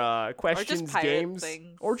or questions, pirate games,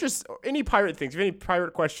 things. or just any pirate things, if you have any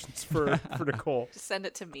pirate questions for Nicole, Just send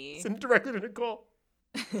it to me. send it directly to Nicole.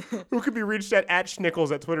 Who can be reached at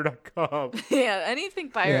schnickles@twitter.com. Yeah, anything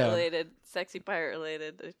pirate Yeah. related, sexy pirate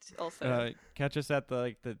related. It's also Catch us at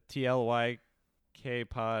the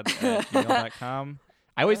TLYKpod@gmail.com.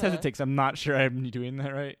 I always hesitate because I'm not sure I'm doing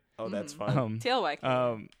that right. Oh, that's Mhm. fine.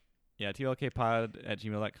 TLYK. Yeah,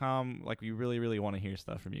 TLKpod@gmail.com. Like, we really, really want to hear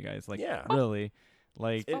stuff from you guys. Like, Yeah. really.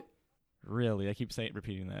 Like, It- really. I keep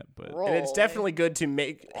repeating that, but And it's definitely good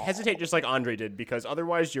to hesitate just like Andre did, because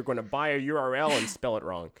otherwise you're going to buy a URL and spell it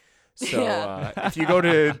wrong. So Yeah. if you go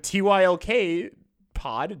to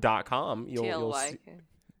TYLKpod.com, TLYK.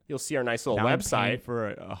 you'll see our nice little now I'm paying website. for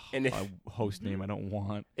a And if- host name I don't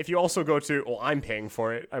want. If you also go to, well, I'm paying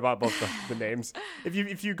for it. I bought both the names.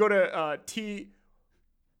 If you go to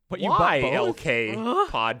But you bought both?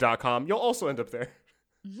 TYLKpod.com, you'll also end up there.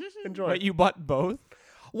 Enjoy. But you bought both?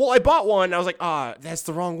 Well, I bought one. And I was like, that's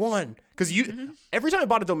the wrong one. Because every time I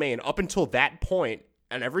bought a domain up until that point,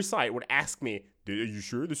 and every site would ask me, are you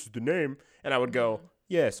sure this is the name? And I would go,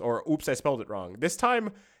 yes, or oops, I spelled it wrong. This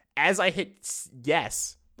time, as I hit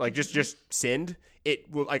yes, like just send,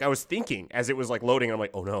 it will, like I was thinking as it was like loading, I'm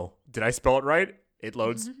like, oh no, did I spell it right? It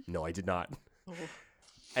loads. No, I did not.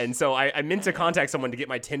 And so I meant to contact someone to get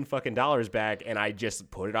my $10 fucking back, and I just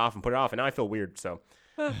put it off, and now I feel weird. So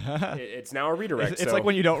it's now a redirect. It's so. like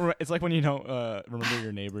when you don't. It's like when you don't remember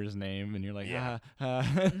your neighbor's name, and you're like, Yeah.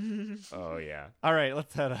 Oh yeah. All right,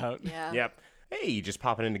 let's head out. Yeah. Yep. Hey, just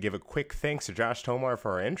popping in to give a quick thanks to Josh Tomar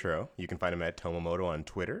for our intro. You can find him at Tomomoto on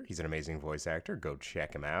Twitter. He's an amazing voice actor. Go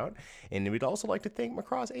check him out. And we'd also like to thank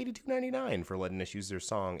Macross8299 for letting us use their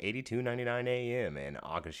song 8299 AM and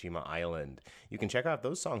Agashima Island. You can check out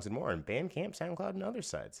those songs and more on Bandcamp, SoundCloud, and other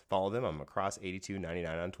sites. Follow them on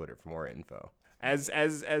Macross8299 on Twitter for more info. As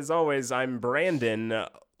always, I'm Brandon.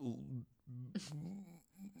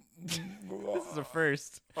 This is a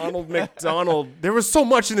first. Ronald McDonald. There was so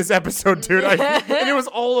much in this episode, dude. And it was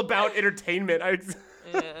all about entertainment.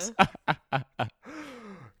 Yeah.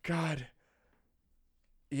 God.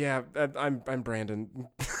 Yeah, I'm Brandon.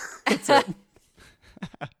 That's it.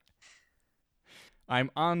 I'm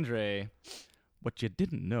Andre. What you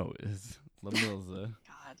didn't know is Lamilza.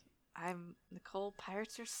 God, I'm Nicole.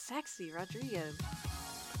 Pirates are sexy, Rodriguez.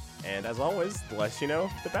 And as always, the less you know,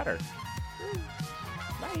 the better.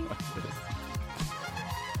 Bye.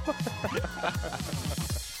 What's this?